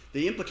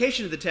 The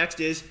implication of the text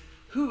is,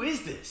 who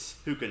is this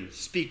who can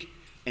speak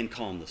and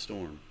calm the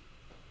storm?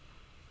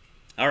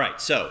 All right,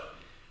 so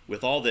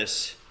with all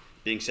this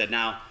being said,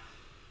 now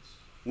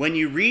when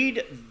you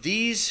read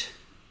these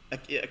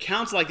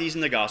accounts like these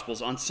in the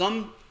Gospels, on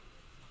some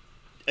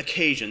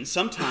occasions,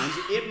 sometimes,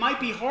 it might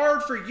be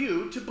hard for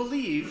you to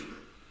believe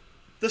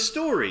the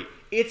story.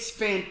 It's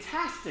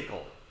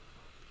fantastical.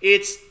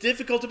 It's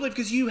difficult to believe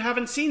because you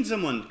haven't seen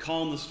someone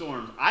calm the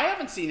storms. I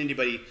haven't seen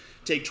anybody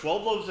take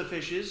 12 loaves of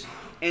fishes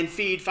and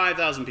feed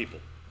 5,000 people.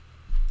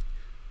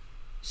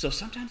 So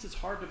sometimes it's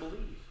hard to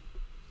believe.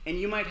 And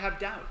you might have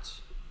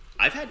doubts.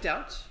 I've had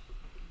doubts.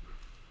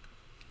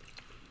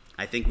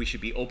 I think we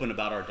should be open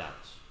about our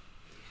doubts.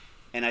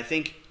 And I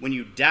think when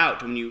you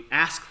doubt, when you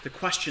ask the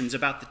questions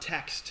about the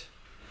text,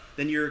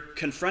 then you're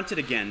confronted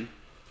again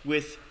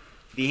with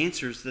the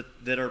answers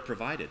that are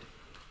provided.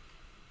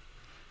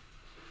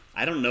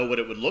 I don't know what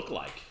it would look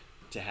like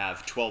to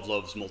have 12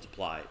 loaves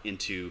multiply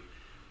into,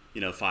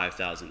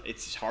 5,000.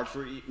 It's hard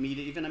for me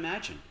to even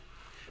imagine.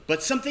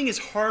 But something is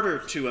harder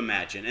to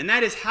imagine, and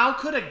that is, how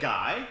could a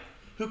guy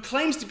who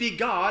claims to be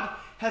God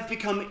have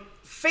become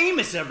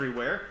famous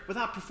everywhere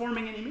without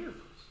performing any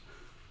miracles?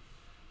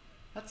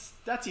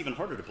 That's even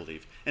harder to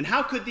believe. And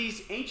how could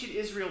these ancient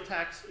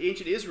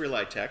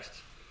Israelite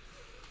texts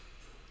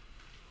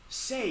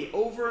say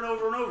over and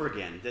over and over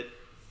again that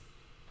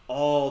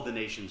all the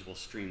nations will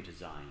stream to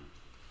Zion?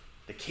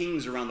 The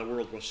kings around the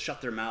world will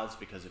shut their mouths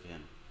because of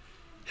him.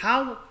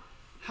 How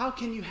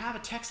can you have a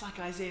text like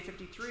Isaiah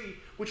 53,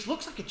 which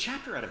looks like a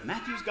chapter out of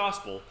Matthew's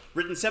gospel,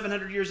 written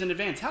 700 years in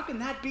advance? How can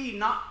that be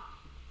not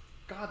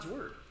God's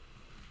word?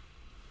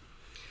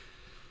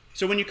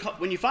 So when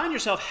you find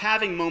yourself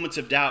having moments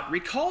of doubt,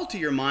 recall to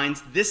your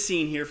minds this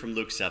scene here from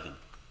Luke 7,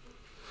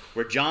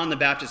 where John the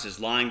Baptist is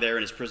lying there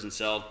in his prison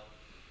cell.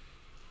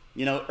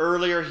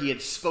 Earlier he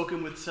had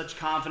spoken with such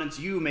confidence.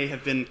 You may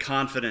have been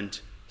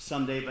confident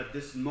someday, but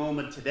this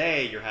moment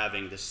today you're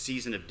having this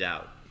season of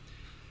doubt.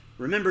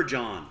 Remember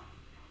John.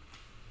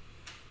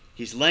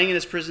 He's laying in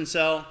his prison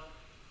cell.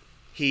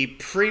 He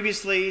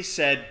previously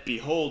said,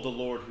 behold the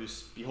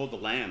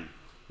Lamb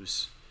who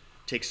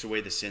takes away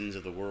the sins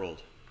of the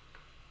world.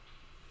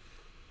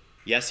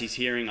 Yes, he's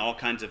hearing all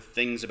kinds of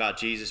things about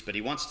Jesus, but he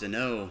wants to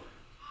know,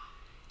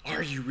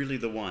 are you really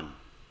the one?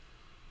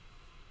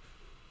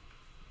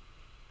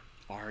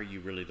 Are you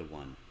really the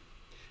one?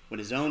 When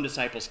his own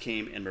disciples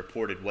came and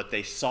reported what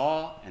they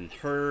saw and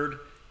heard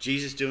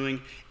Jesus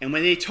doing, and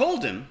when they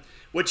told him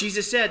what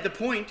Jesus said, the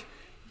point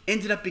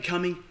ended up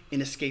becoming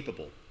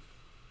inescapable.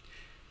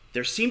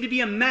 There seemed to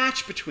be a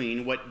match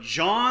between what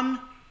John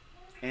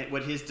and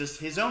what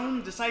his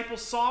own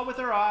disciples saw with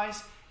their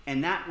eyes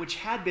and that which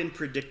had been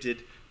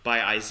predicted by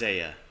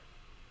Isaiah.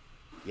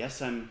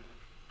 Yes,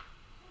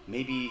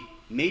 maybe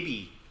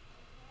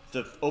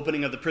the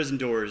opening of the prison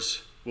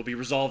doors will be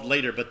resolved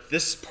later, but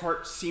this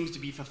part seems to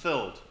be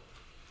fulfilled.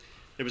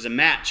 There was a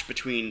match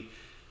between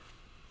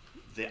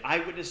the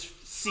eyewitness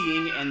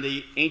seeing and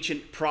the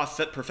ancient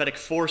prophetic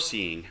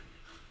foreseeing,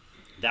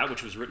 that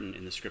which was written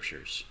in the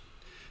scriptures.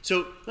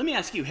 So let me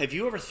ask you, have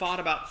you ever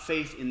thought about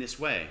faith in this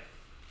way?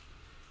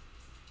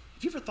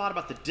 Have you ever thought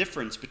about the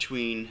difference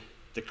between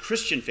the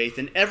Christian faith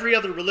and every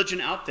other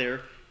religion out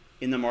there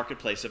in the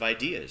marketplace of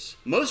ideas?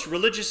 Most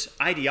religious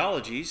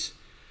ideologies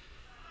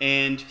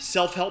and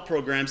self-help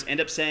programs end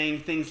up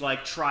saying things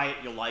like, try it,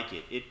 you'll like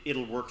it.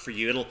 It'll work for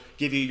you. It'll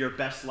give you your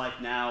best life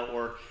now,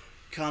 or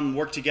come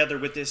work together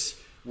with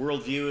this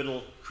worldview.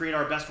 It'll create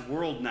our best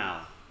world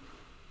now.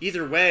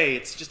 Either way,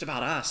 it's just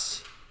about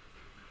us.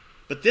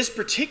 But this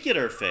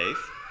particular faith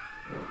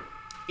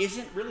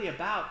isn't really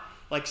about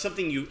like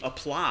something you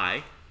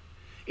apply.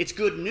 It's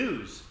good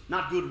news,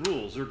 not good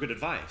rules or good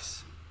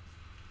advice.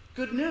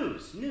 Good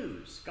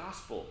news,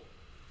 gospel.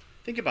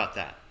 Think about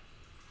that.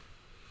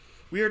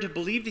 We are to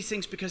believe these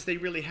things because they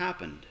really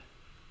happened.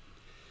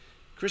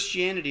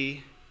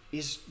 Christianity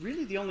is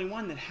really the only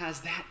one that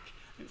has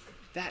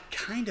that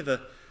kind of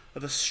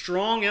a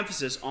strong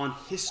emphasis on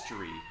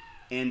history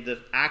and the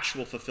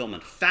actual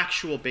fulfillment,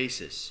 factual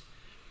basis.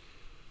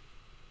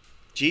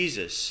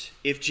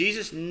 If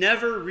Jesus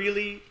never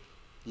really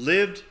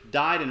lived,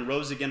 died, and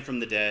rose again from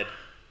the dead,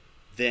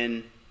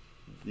 then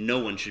no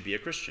one should be a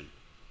Christian.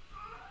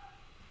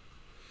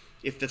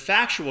 If the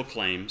factual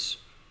claims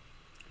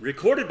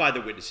recorded by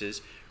the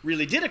witnesses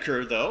really did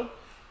occur, though,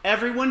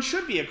 everyone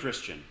should be a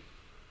Christian.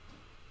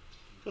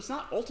 So it's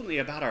not ultimately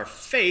about our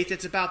faith,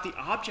 it's about the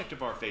object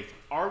of our faith.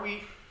 Are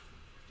we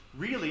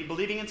really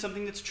believing in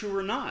something that's true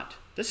or not?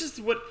 This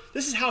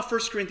is how 1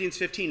 Corinthians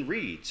 15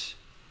 reads.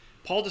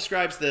 Paul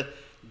describes the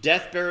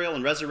death, burial,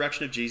 and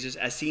resurrection of Jesus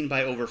as seen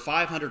by over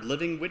 500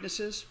 living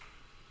witnesses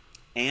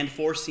and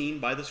foreseen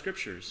by the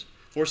Scriptures,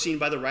 foreseen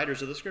by the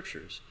writers of the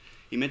Scriptures.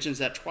 He mentions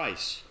that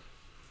twice.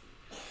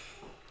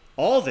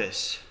 All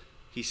this,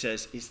 he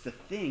says, is the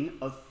thing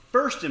of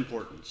first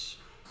importance.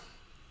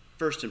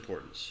 First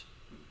importance.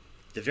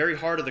 The very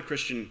heart of the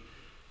Christian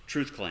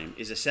truth claim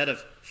is a set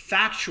of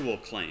factual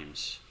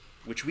claims,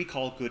 which we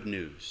call good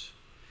news.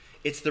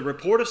 It's the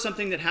report of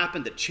something that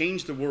happened that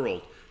changed the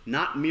world,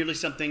 not merely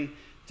something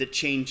that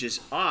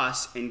changes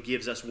us and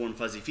gives us warm,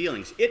 fuzzy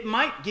feelings. It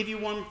might give you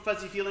warm,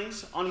 fuzzy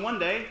feelings on one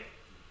day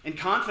and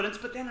confidence,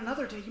 but then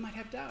another day you might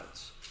have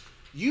doubts.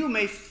 You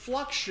may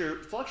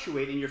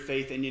fluctuate in your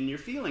faith and in your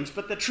feelings,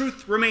 but the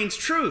truth remains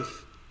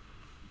truth.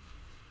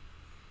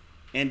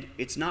 And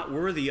it's not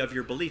worthy of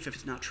your belief if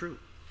it's not true.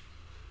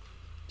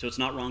 So it's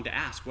not wrong to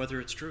ask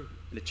whether it's true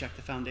and to check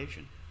the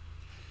foundation.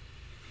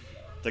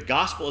 The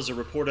gospel is a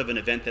report of an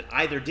event that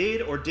either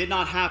did or did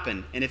not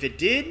happen. And if it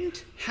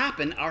didn't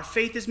happen, our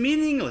faith is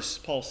meaningless,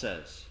 Paul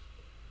says.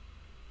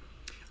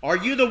 Are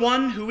you the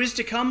one who is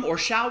to come, or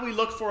shall we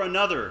look for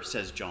another,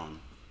 says John.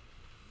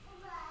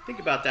 Think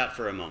about that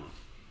for a moment.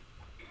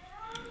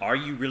 Are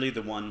you really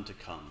the one to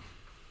come?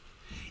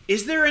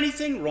 Is there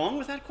anything wrong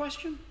with that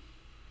question?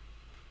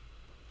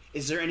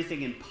 Is there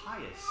anything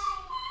impious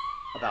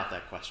about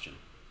that question?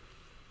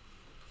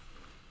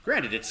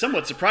 Granted, it's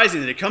somewhat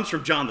surprising that it comes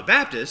from John the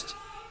Baptist,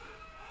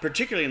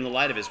 particularly in the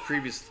light of his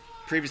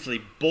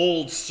previously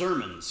bold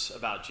sermons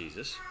about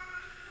Jesus.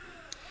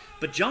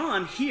 But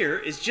John here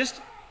is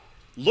just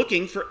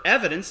looking for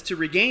evidence to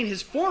regain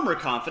his former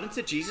confidence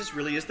that Jesus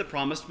really is the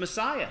promised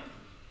Messiah.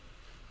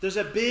 There's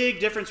a big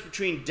difference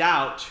between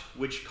doubt,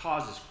 which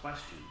causes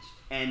questions,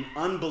 and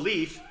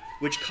unbelief,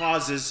 which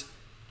causes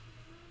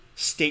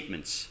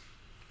statements.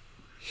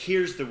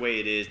 Here's the way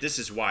it is. This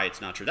is why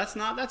it's not true. That's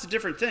a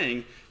different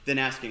thing than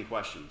asking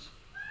questions.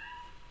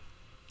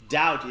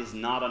 Doubt is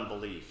not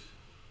unbelief.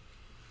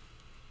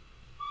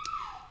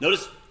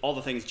 Notice all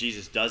the things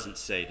Jesus doesn't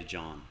say to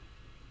John.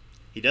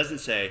 He doesn't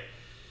say,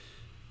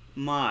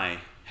 "My,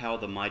 how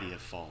the mighty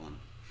have fallen."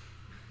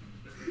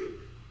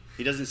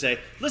 He doesn't say,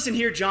 "Listen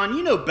here, John,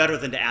 you know better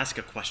than to ask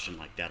a question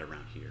like that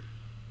around here."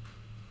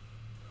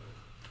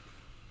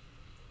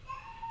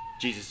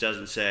 Jesus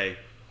doesn't say,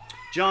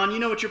 "John, you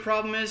know what your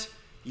problem is?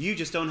 You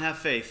just don't have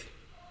faith.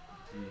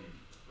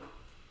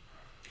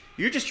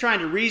 You're just trying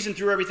to reason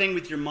through everything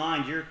with your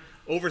mind. You're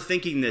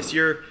overthinking this.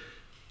 You're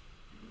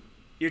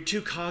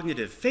too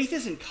cognitive." Faith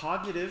isn't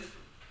cognitive,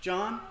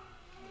 John.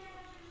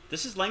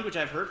 This is language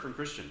I've heard from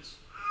Christians.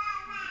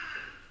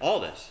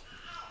 All this.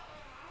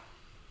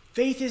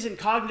 Faith isn't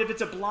cognitive,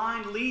 it's a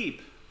blind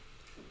leap.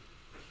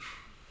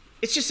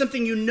 It's just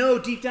something you know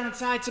deep down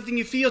inside, something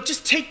you feel.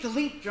 Just take the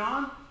leap,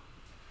 John.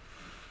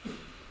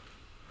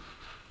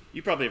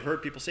 You probably have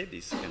heard people say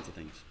these kinds of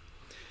things.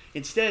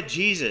 Instead,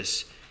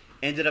 Jesus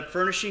ended up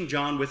furnishing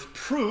John with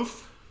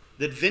proof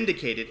that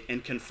vindicated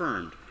and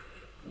confirmed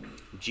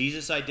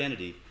Jesus'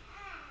 identity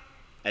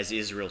as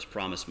Israel's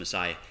promised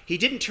Messiah. He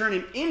didn't turn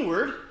him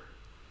inward,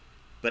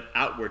 but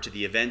outward to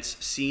the events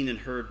seen and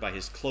heard by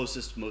his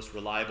closest, most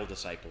reliable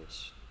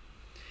disciples.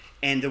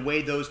 And the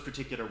way those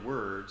particular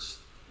words,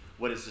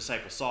 what his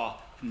disciples saw,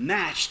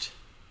 matched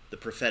the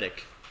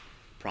prophetic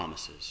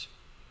promises.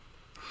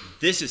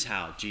 This is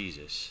how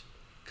Jesus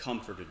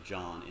comforted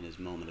John in his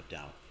moment of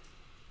doubt.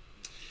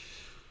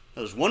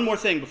 Now, there's one more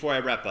thing before I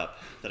wrap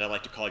up that I'd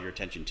like to call your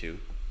attention to.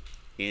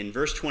 In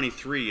verse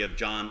 23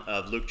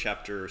 of Luke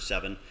chapter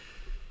 7,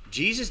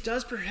 Jesus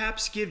does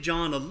perhaps give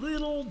John a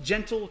little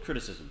gentle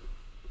criticism.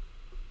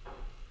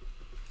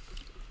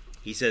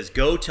 He says,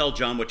 "Go tell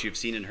John what you've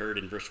seen and heard,"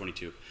 in verse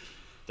 22.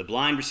 "The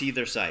blind receive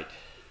their sight,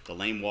 the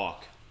lame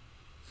walk,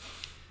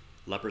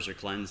 lepers are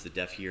cleansed, the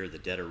deaf hear, the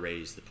dead are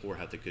raised, the poor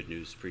have the good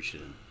news preached to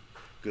them."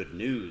 Good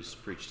news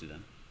preached to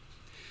them.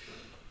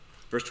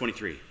 Verse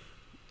 23,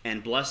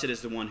 "And blessed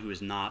is the one who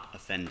is not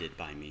offended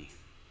by me."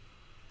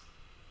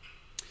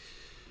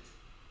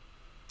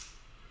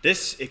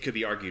 This, it could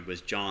be argued,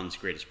 was John's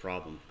greatest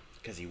problem,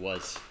 because he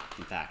was,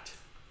 in fact,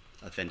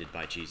 offended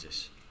by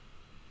Jesus.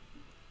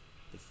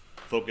 The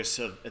focus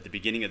at the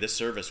beginning of this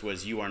service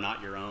was, "You are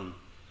not your own,"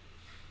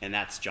 and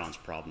that's John's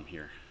problem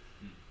here.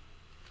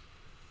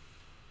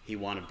 He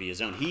wanted to be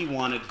his own. He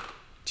wanted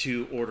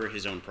to order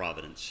his own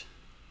providence.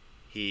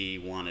 He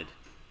wanted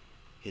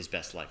his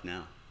best life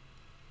now.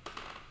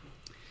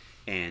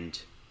 And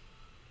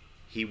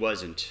he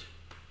wasn't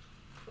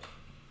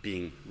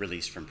being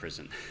released from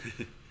prison.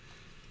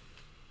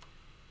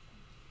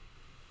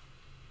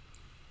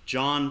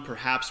 John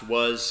perhaps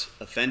was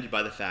offended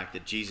by the fact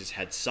that Jesus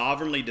had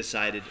sovereignly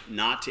decided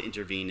not to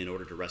intervene in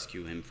order to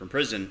rescue him from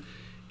prison.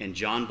 And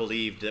John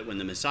believed that when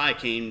the Messiah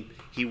came,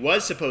 he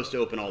was supposed to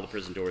open all the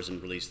prison doors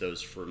and release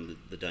those from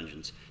the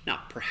dungeons. Now,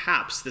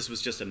 perhaps this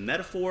was just a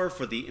metaphor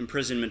for the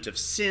imprisonment of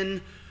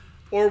sin,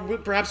 or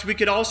perhaps we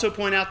could also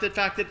point out the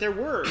fact that there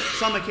were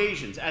some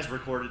occasions, as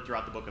recorded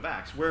throughout the book of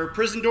Acts, where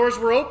prison doors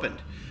were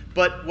opened.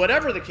 But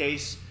whatever the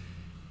case,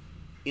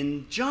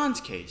 in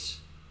John's case,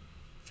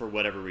 for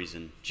whatever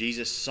reason,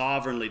 Jesus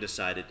sovereignly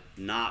decided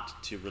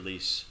not to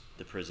release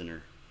the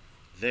prisoner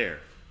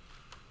there.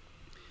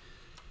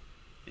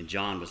 And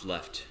John was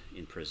left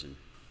in prison.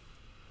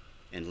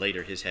 And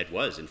later his head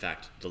was, in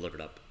fact,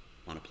 delivered up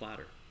on a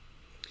platter.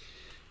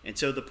 And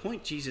so the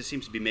point Jesus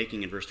seems to be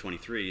making in verse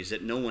 23 is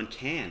that no one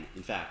can,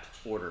 in fact,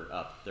 order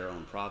up their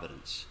own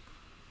providence.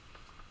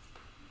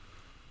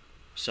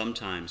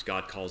 Sometimes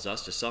God calls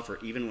us to suffer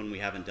even when we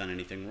haven't done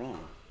anything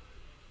wrong.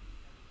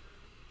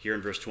 Here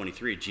in verse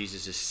 23,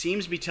 Jesus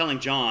seems to be telling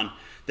John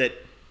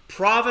that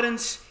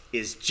providence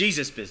is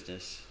Jesus'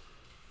 business,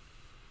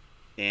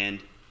 and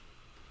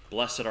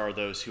blessed are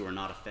those who are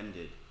not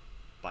offended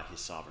by his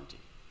sovereignty.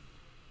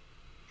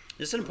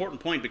 This is an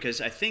important point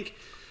because I think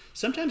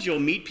sometimes you'll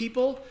meet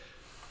people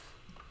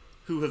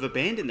who have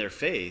abandoned their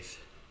faith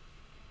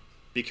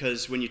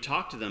because when you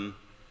talk to them,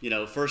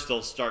 first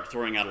they'll start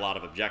throwing out a lot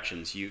of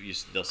objections.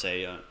 They'll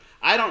say,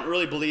 I don't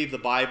really believe the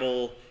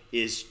Bible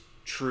is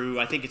true.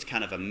 I think it's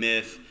kind of a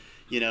myth.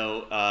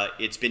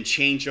 It's been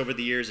changed over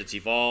the years. It's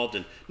evolved.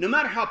 And no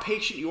matter how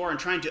patient you are in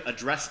trying to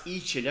address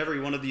each and every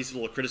one of these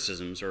little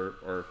criticisms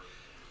or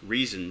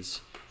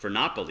reasons for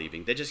not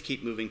believing, they just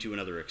keep moving to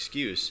another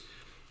excuse.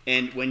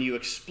 And when you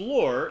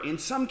explore, in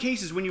some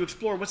cases,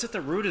 what's at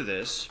the root of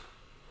this,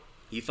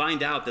 you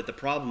find out that the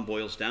problem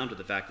boils down to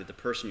the fact that the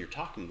person you're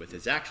talking with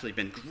has actually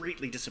been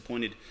greatly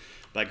disappointed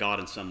by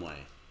God in some way.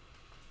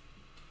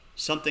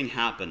 Something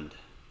happened.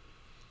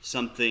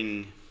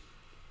 Something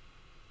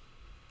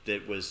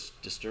that was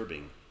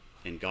disturbing,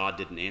 and God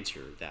didn't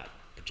answer that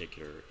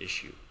particular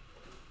issue.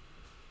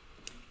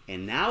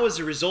 And now, as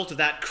a result of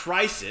that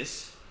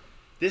crisis,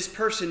 this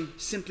person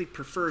simply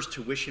prefers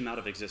to wish him out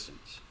of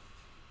existence.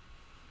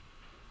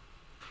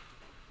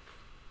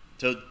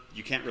 So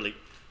you can't really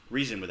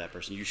reason with that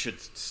person. You should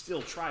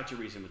still try to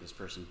reason with this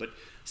person, but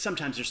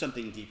sometimes there's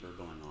something deeper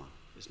going on,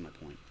 is my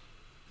point.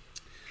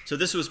 So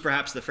this was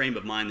perhaps the frame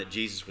of mind that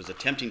Jesus was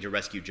attempting to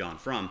rescue John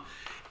from.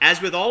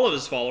 As with all of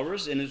his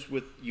followers, and as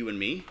with you and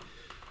me,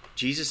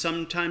 Jesus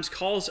sometimes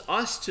calls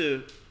us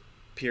to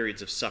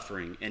periods of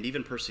suffering and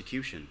even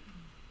persecution.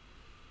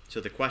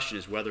 So the question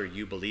is whether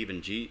you believe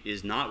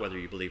is not whether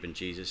you believe in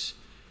Jesus,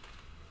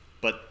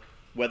 but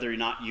whether or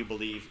not you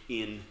believe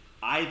in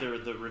either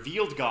the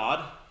revealed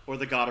God or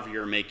the God of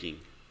your making.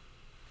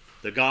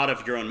 The God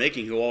of your own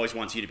making who always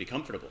wants you to be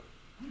comfortable.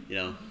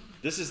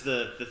 This is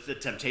the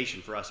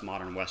temptation for us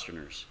modern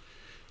Westerners.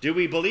 Do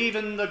we believe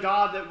in the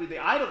God, the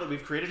idol that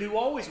we've created who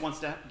always wants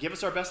to give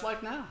us our best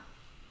life now?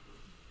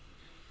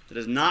 It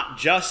is not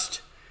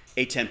just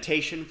a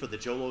temptation for the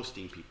Joel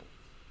Osteen people.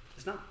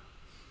 It's not.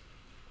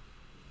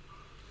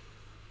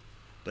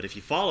 But if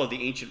you follow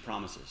the ancient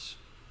promises,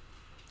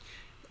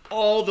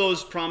 all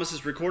those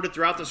promises recorded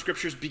throughout the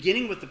scriptures,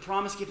 beginning with the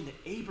promise given to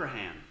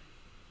Abraham,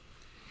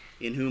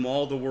 in whom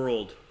all the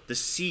world, the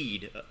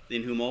seed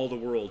in whom all the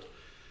world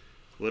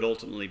would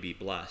ultimately be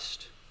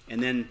blessed.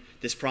 And then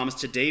this promise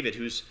to David,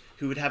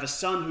 who would have a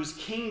son whose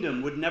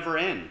kingdom would never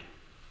end.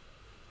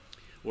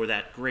 Or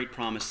that great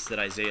promise that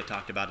Isaiah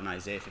talked about in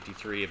Isaiah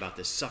 53 about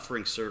this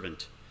suffering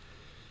servant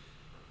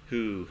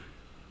who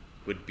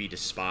would be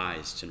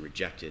despised and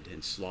rejected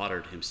and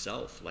slaughtered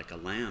himself like a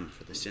lamb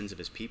for the sins of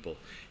his people.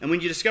 And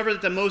when you discover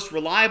that the most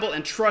reliable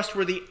and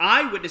trustworthy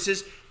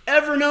eyewitnesses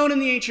ever known in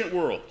the ancient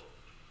world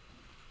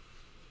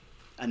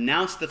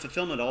announced the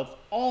fulfillment of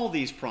all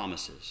these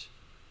promises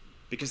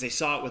because they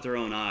saw it with their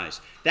own eyes.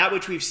 That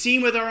which we've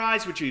seen with our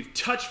eyes, which we've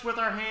touched with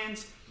our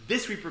hands,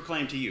 this we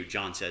proclaim to you,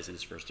 John says in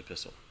his first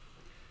epistle.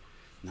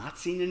 Not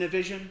seen in a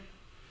vision.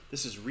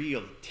 This is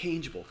real,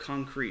 tangible,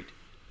 concrete.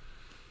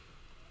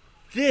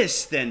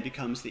 This then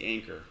becomes the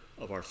anchor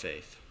of our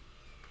faith.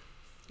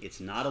 It's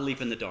not a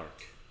leap in the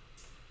dark.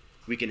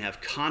 We can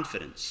have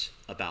confidence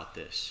about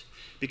this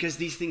because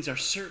these things are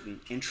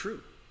certain and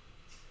true.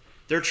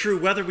 They're true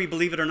whether we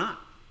believe it or not.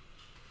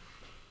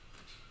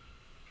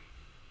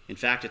 In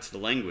fact, it's the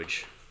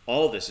language,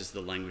 all this is the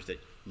language that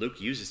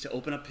Luke uses to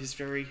open up his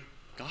very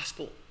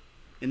gospel.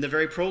 In the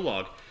very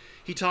prologue,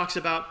 he talks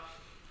about,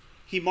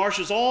 he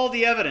marshals all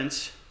the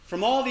evidence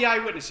from all the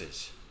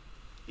eyewitnesses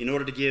in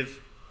order to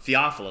give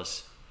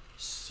Theophilus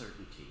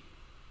certainty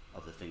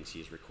of the things he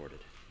has recorded.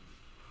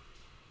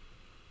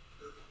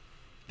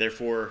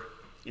 Therefore,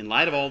 in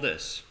light of all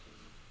this,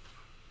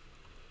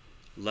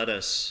 let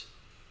us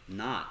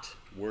not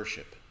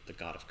worship the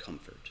God of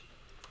comfort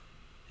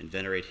and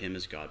venerate him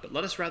as God, but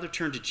let us rather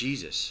turn to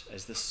Jesus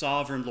as the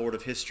sovereign Lord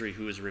of history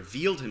who has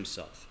revealed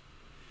himself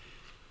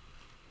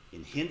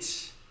in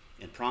hints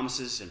and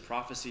promises and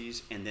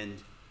prophecies, and then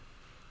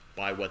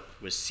by what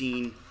was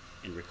seen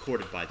and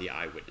recorded by the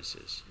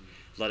eyewitnesses.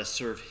 Let us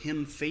serve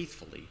him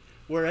faithfully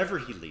wherever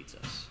he leads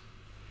us.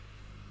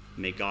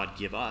 May God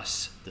give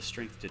us the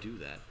strength to do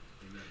that.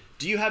 Amen.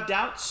 Do you have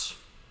doubts?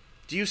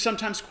 Do you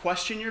sometimes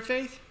question your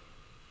faith?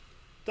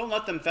 Don't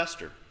let them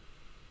fester.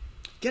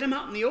 Get them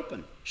out in the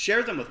open.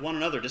 Share them with one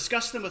another.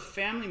 Discuss them with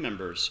family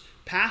members,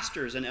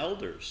 pastors, and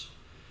elders.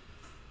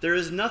 There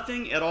is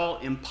nothing at all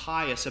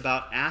impious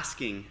about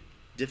asking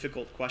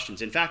difficult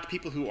questions. In fact,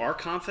 people who are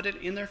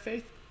confident in their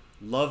faith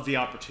love the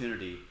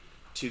opportunity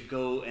to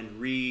go and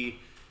review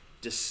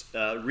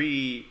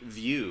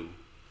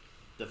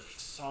the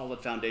solid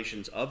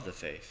foundations of the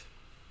faith.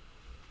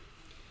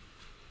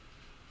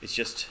 It's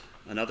just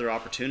another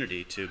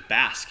opportunity to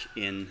bask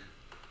in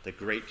the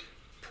great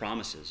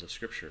promises of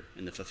Scripture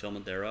and the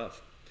fulfillment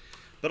thereof.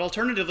 But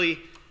alternatively,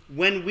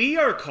 when we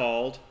are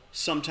called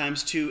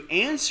sometimes to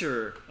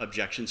answer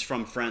objections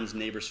from friends,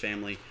 neighbors,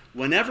 family,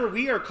 whenever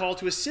we are called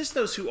to assist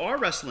those who are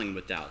wrestling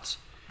with doubts,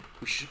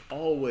 we should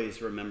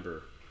always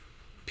remember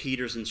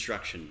Peter's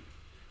instruction,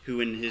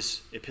 who in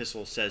his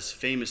epistle says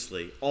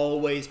famously,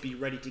 always be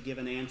ready to give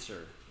an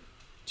answer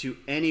to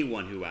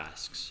anyone who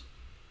asks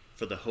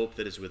for the hope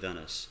that is within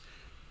us.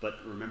 But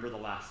remember the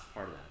last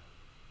part of that.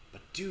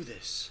 but do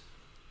this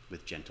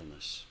with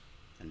gentleness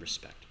and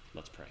respect.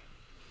 Let's pray.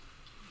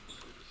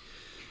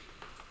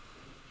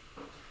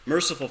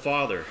 Merciful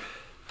Father,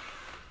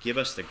 give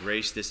us the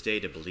grace this day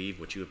to believe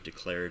what you have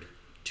declared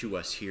to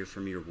us here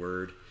from your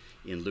word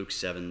in Luke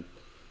 7.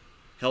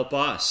 Help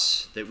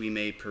us that we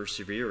may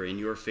persevere in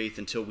your faith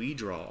until we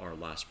draw our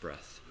last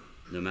breath,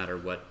 no matter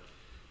what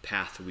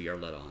path we are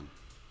led on.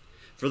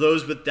 For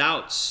those with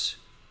doubts,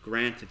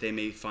 grant that they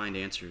may find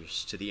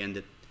answers to the end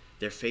that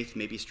their faith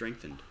may be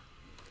strengthened.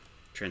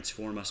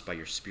 Transform us by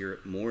your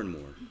Spirit more and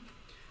more,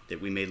 that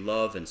we may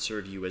love and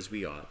serve you as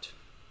we ought,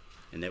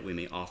 and that we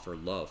may offer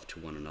love to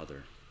one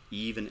another,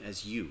 even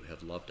as you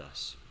have loved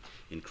us.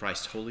 In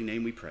Christ's holy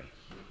name we pray.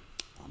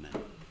 Amen.